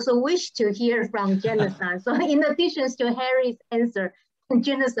he also wished to hear from Jenna-san. So in addition to Harry's answer,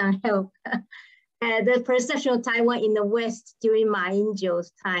 Jenna-san helped. The perception of Taiwan in the West during Ma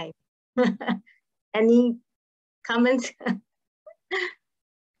Ying-jeou's time. Any comments?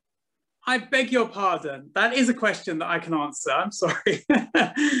 I beg your pardon. That is a question that I can answer. I'm sorry.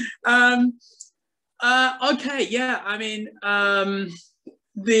 Okay, yeah. I mean,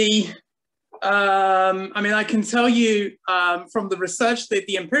 I can tell you from the research,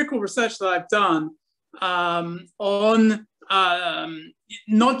 the empirical research that I've done on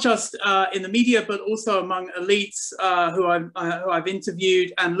not just in the media, but also among elites who I've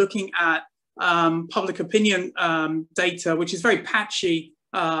interviewed, and looking at public opinion data, which is very patchy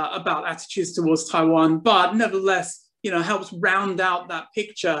about attitudes towards Taiwan, but nevertheless, helps round out that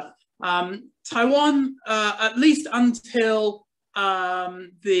picture. Taiwan, at least until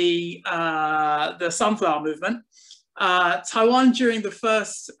the Sunflower Movement, Taiwan during the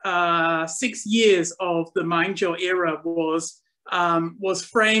first 6 years of the Ma Ying-jeou era was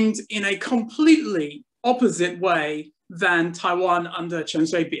framed in a completely opposite way than Taiwan under Chen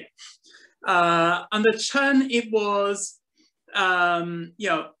Shui-bian. Under Chen, it was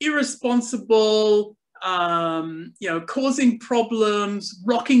irresponsible, causing problems,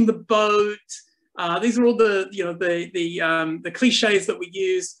 rocking the boat. These are all the cliches that we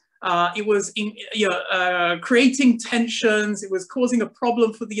use. It was creating tensions. It was causing a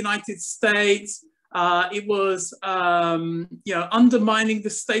problem for the United States. It was undermining the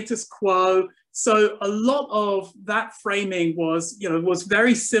status quo. So a lot of that framing was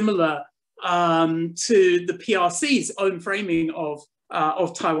very similar to the PRC's own framing of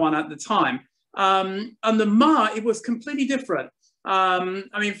Taiwan at the time. Under Ma, it was completely different.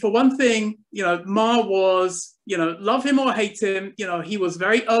 For one thing, Ma was, love him or hate him, he was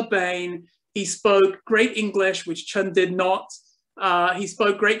very urbane. He spoke great English, which Chen did not. He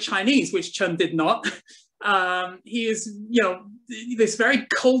spoke great Chinese, which Chen did not. He is, this very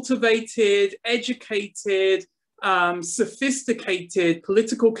cultivated, educated, sophisticated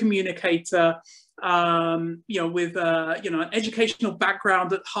political communicator, with an educational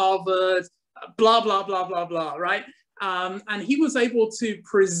background at Harvard, blah, blah, blah, blah, blah, right? And he was able to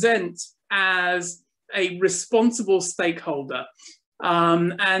present as a responsible stakeholder.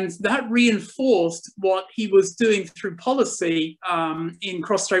 And that reinforced what he was doing through policy in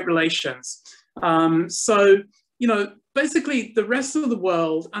cross-strait relations. So, basically the rest of the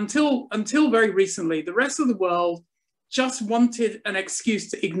world, until very recently, the rest of the world just wanted an excuse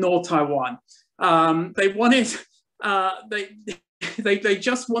to ignore Taiwan. They wanted, they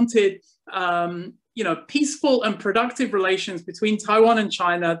just wanted peaceful and productive relations between Taiwan and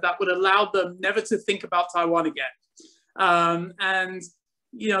China that would allow them never to think about Taiwan again. And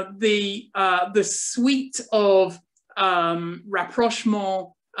the suite of rapprochement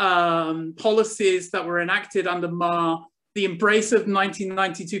policies that were enacted under Ma, the embrace of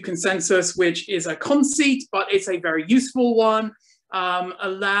 1992 consensus, which is a conceit, but it's a very useful one,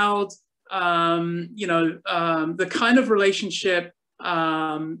 allowed the kind of relationship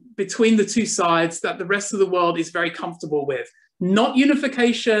between the two sides that the rest of the world is very comfortable with. Not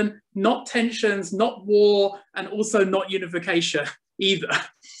unification, not tensions, not war, and also not unification either.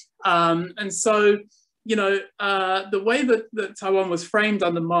 And so, the way that Taiwan was framed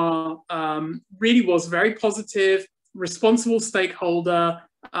under Ma really was very positive, responsible stakeholder,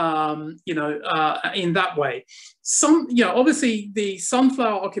 in that way. Obviously the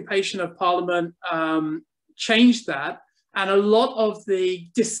sunflower occupation of Parliament changed that. And a lot of the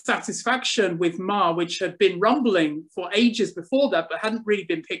dissatisfaction with Ma, which had been rumbling for ages before that, but hadn't really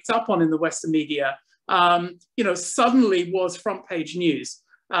been picked up on in the Western media, suddenly was front page news.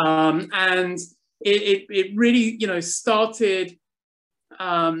 And it really, started,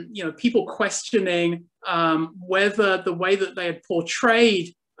 people questioning whether the way that they had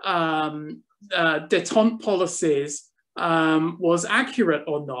portrayed détente policies was accurate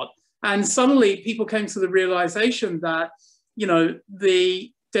or not. And suddenly people came to the realization that,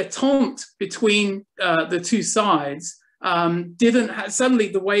 the détente between the two sides suddenly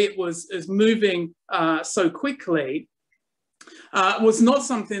the way it was moving so quickly was not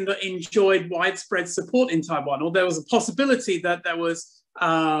something that enjoyed widespread support in Taiwan, or there was a possibility that there was,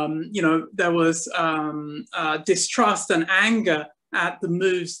 distrust and anger at the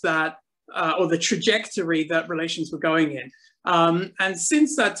moves that, or the trajectory that relations were going in. And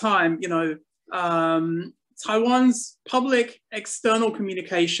since that time, Taiwan's public external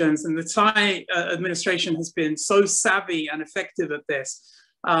communications and the Thai administration has been so savvy and effective at this,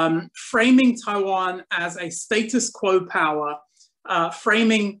 framing Taiwan as a status quo power,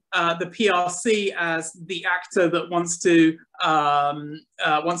 framing the PRC as the actor that wants to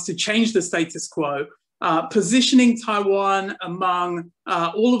change the status quo, positioning Taiwan among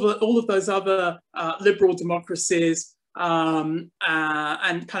all of those other liberal democracies, and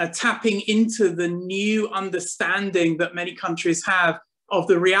kind of tapping into the new understanding that many countries have of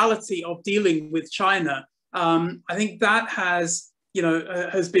the reality of dealing with China. I think that has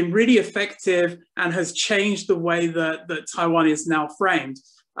been really effective and has changed the way that Taiwan is now framed.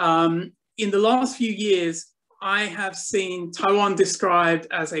 In the last few years, I have seen Taiwan described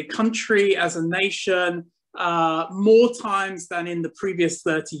as a country, as a nation, more times than in the previous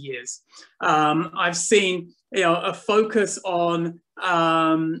 30 years. I've seen a focus on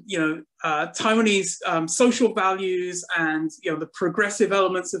Taiwanese social values and the progressive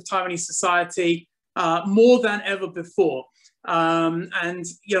elements of Taiwanese society more than ever before. And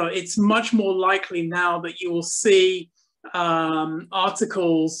it's much more likely now that you will see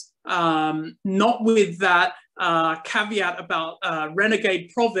articles not with that caveat about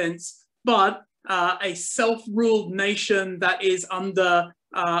renegade province, but a self-ruled nation that is under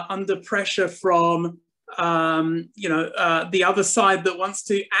pressure from the other side that wants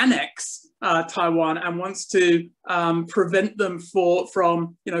to annex Taiwan and wants to prevent them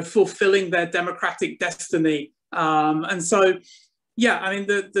from fulfilling their democratic destiny. And so, yeah, I mean,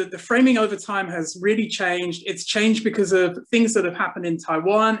 the framing over time has really changed. It's changed because of things that have happened in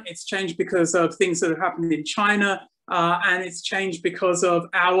Taiwan. It's changed because of things that have happened in China. And it's changed because of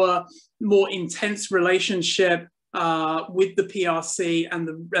our more intense relationship with the PRC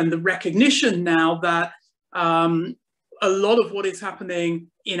and the recognition now that a lot of what is happening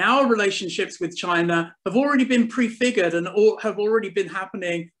in our relationships with China have already been prefigured and have already been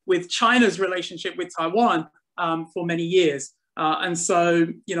happening with China's relationship with Taiwan for many years. And so,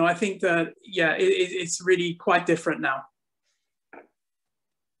 I think that, yeah, it's really quite different now.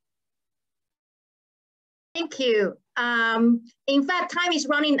 Thank you. In fact, time is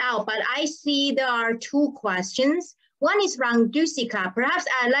running out, but I see there are two questions. One is from Dusika. Perhaps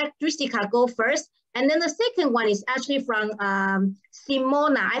I'd like Dusika go first. And then the second one is actually from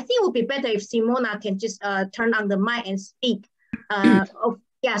Simona. I think it would be better if Simona can just turn on the mic and speak.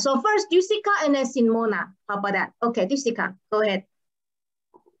 Yeah, so first Dusika and then Simona. How about that? Okay, Dusika, go ahead.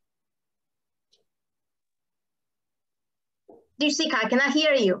 Dusika, I cannot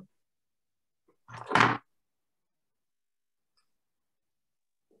hear you.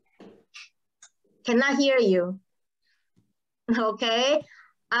 Cannot hear you. Okay.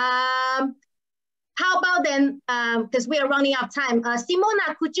 How about then, because we are running out of time.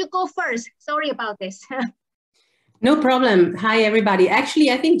 Simona, could you go first? Sorry about this. No problem. Hi, everybody.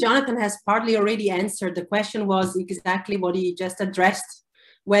 Actually, I think Jonathan has partly already answered. The question was exactly what he just addressed,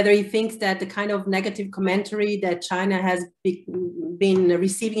 whether he thinks that the kind of negative commentary that China has been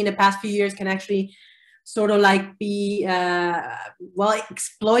receiving in the past few years can actually sort of like be, well,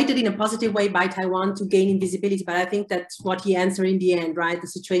 exploited in a positive way by Taiwan to gain invisibility. But I think that's what he answered in the end, right? The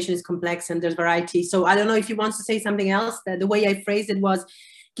situation is complex and there's variety. So I don't know if he wants to say something else. The way I phrased it was,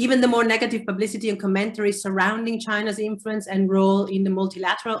 given the more negative publicity and commentary surrounding China's influence and role in the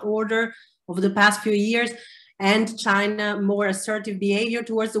multilateral order over the past few years, and China more assertive behavior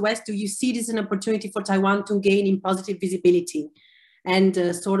towards the West, do you see this as an opportunity for Taiwan to gain in positive visibility and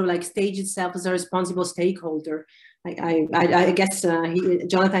sort of like stage itself as a responsible stakeholder? I guess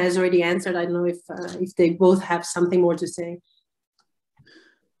Jonathan has already answered. I don't know if they both have something more to say.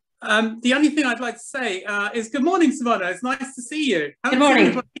 The only thing I'd like to say is good morning, Simona. It's nice to see you. Good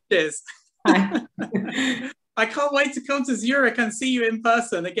morning. Hi. I can't wait to come to Zurich and see you in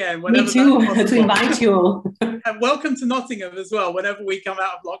person again. Whenever Me too, to invite you all. And welcome to Nottingham as well, whenever we come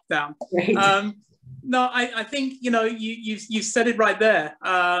out of lockdown. Great. No, I think, you know, you said it right there.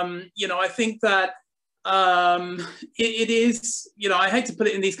 You know, I think that it is, you know, I hate to put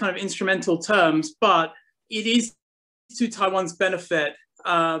it in these kind of instrumental terms, but it is to Taiwan's benefit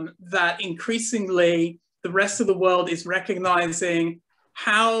that increasingly the rest of the world is recognizing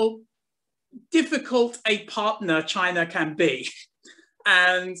how difficult a partner China can be.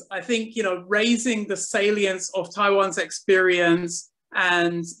 And I think, you know, raising the salience of Taiwan's experience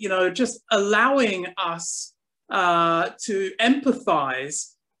and, you know, just allowing us to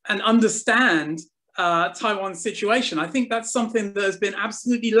empathize and understand Taiwan's situation. I think that's something that has been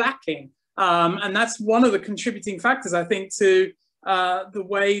absolutely lacking. And that's one of the contributing factors, I think, to the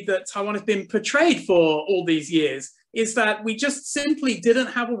way that Taiwan has been portrayed for all these years, is that we just simply didn't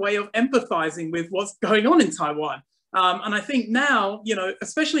have a way of empathizing with what's going on in Taiwan. And I think now, you know,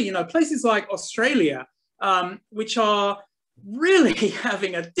 especially, you know, places like Australia, which are really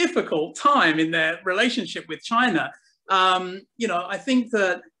having a difficult time in their relationship with China, you know, I think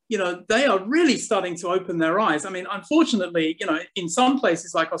that, you know, they are really starting to open their eyes. I mean, unfortunately, you know, in some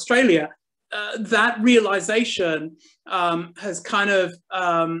places like Australia, that realization has kind of,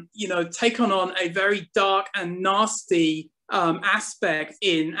 you know, taken on a very dark and nasty aspect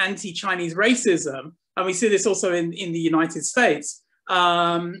in anti-Chinese racism. And we see this also in the United States, you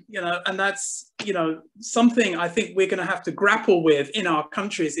know, and that's, you know, something I think we're going to have to grapple with in our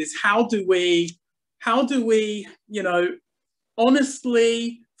countries is how do we, you know,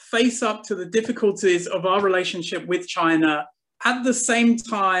 honestly face up to the difficulties of our relationship with China at the same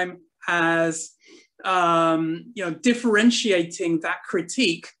time as, you know, differentiating that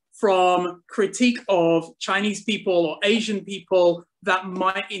critique from critique of Chinese people or Asian people that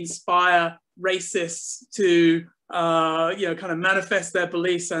might inspire racists to, you know, kind of manifest their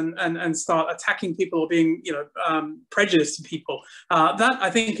beliefs and start attacking people or being, you know, prejudiced to people. That I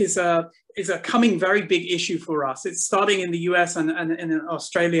think is a coming very big issue for us. It's starting in the US and in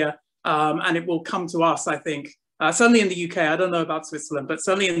Australia, and it will come to us, I think. Certainly in the UK, I don't know about Switzerland, but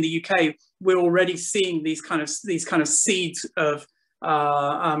certainly in the UK, we're already seeing these kind of seeds of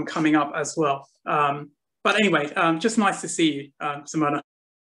coming up as well. But anyway, just nice to see you, Simona.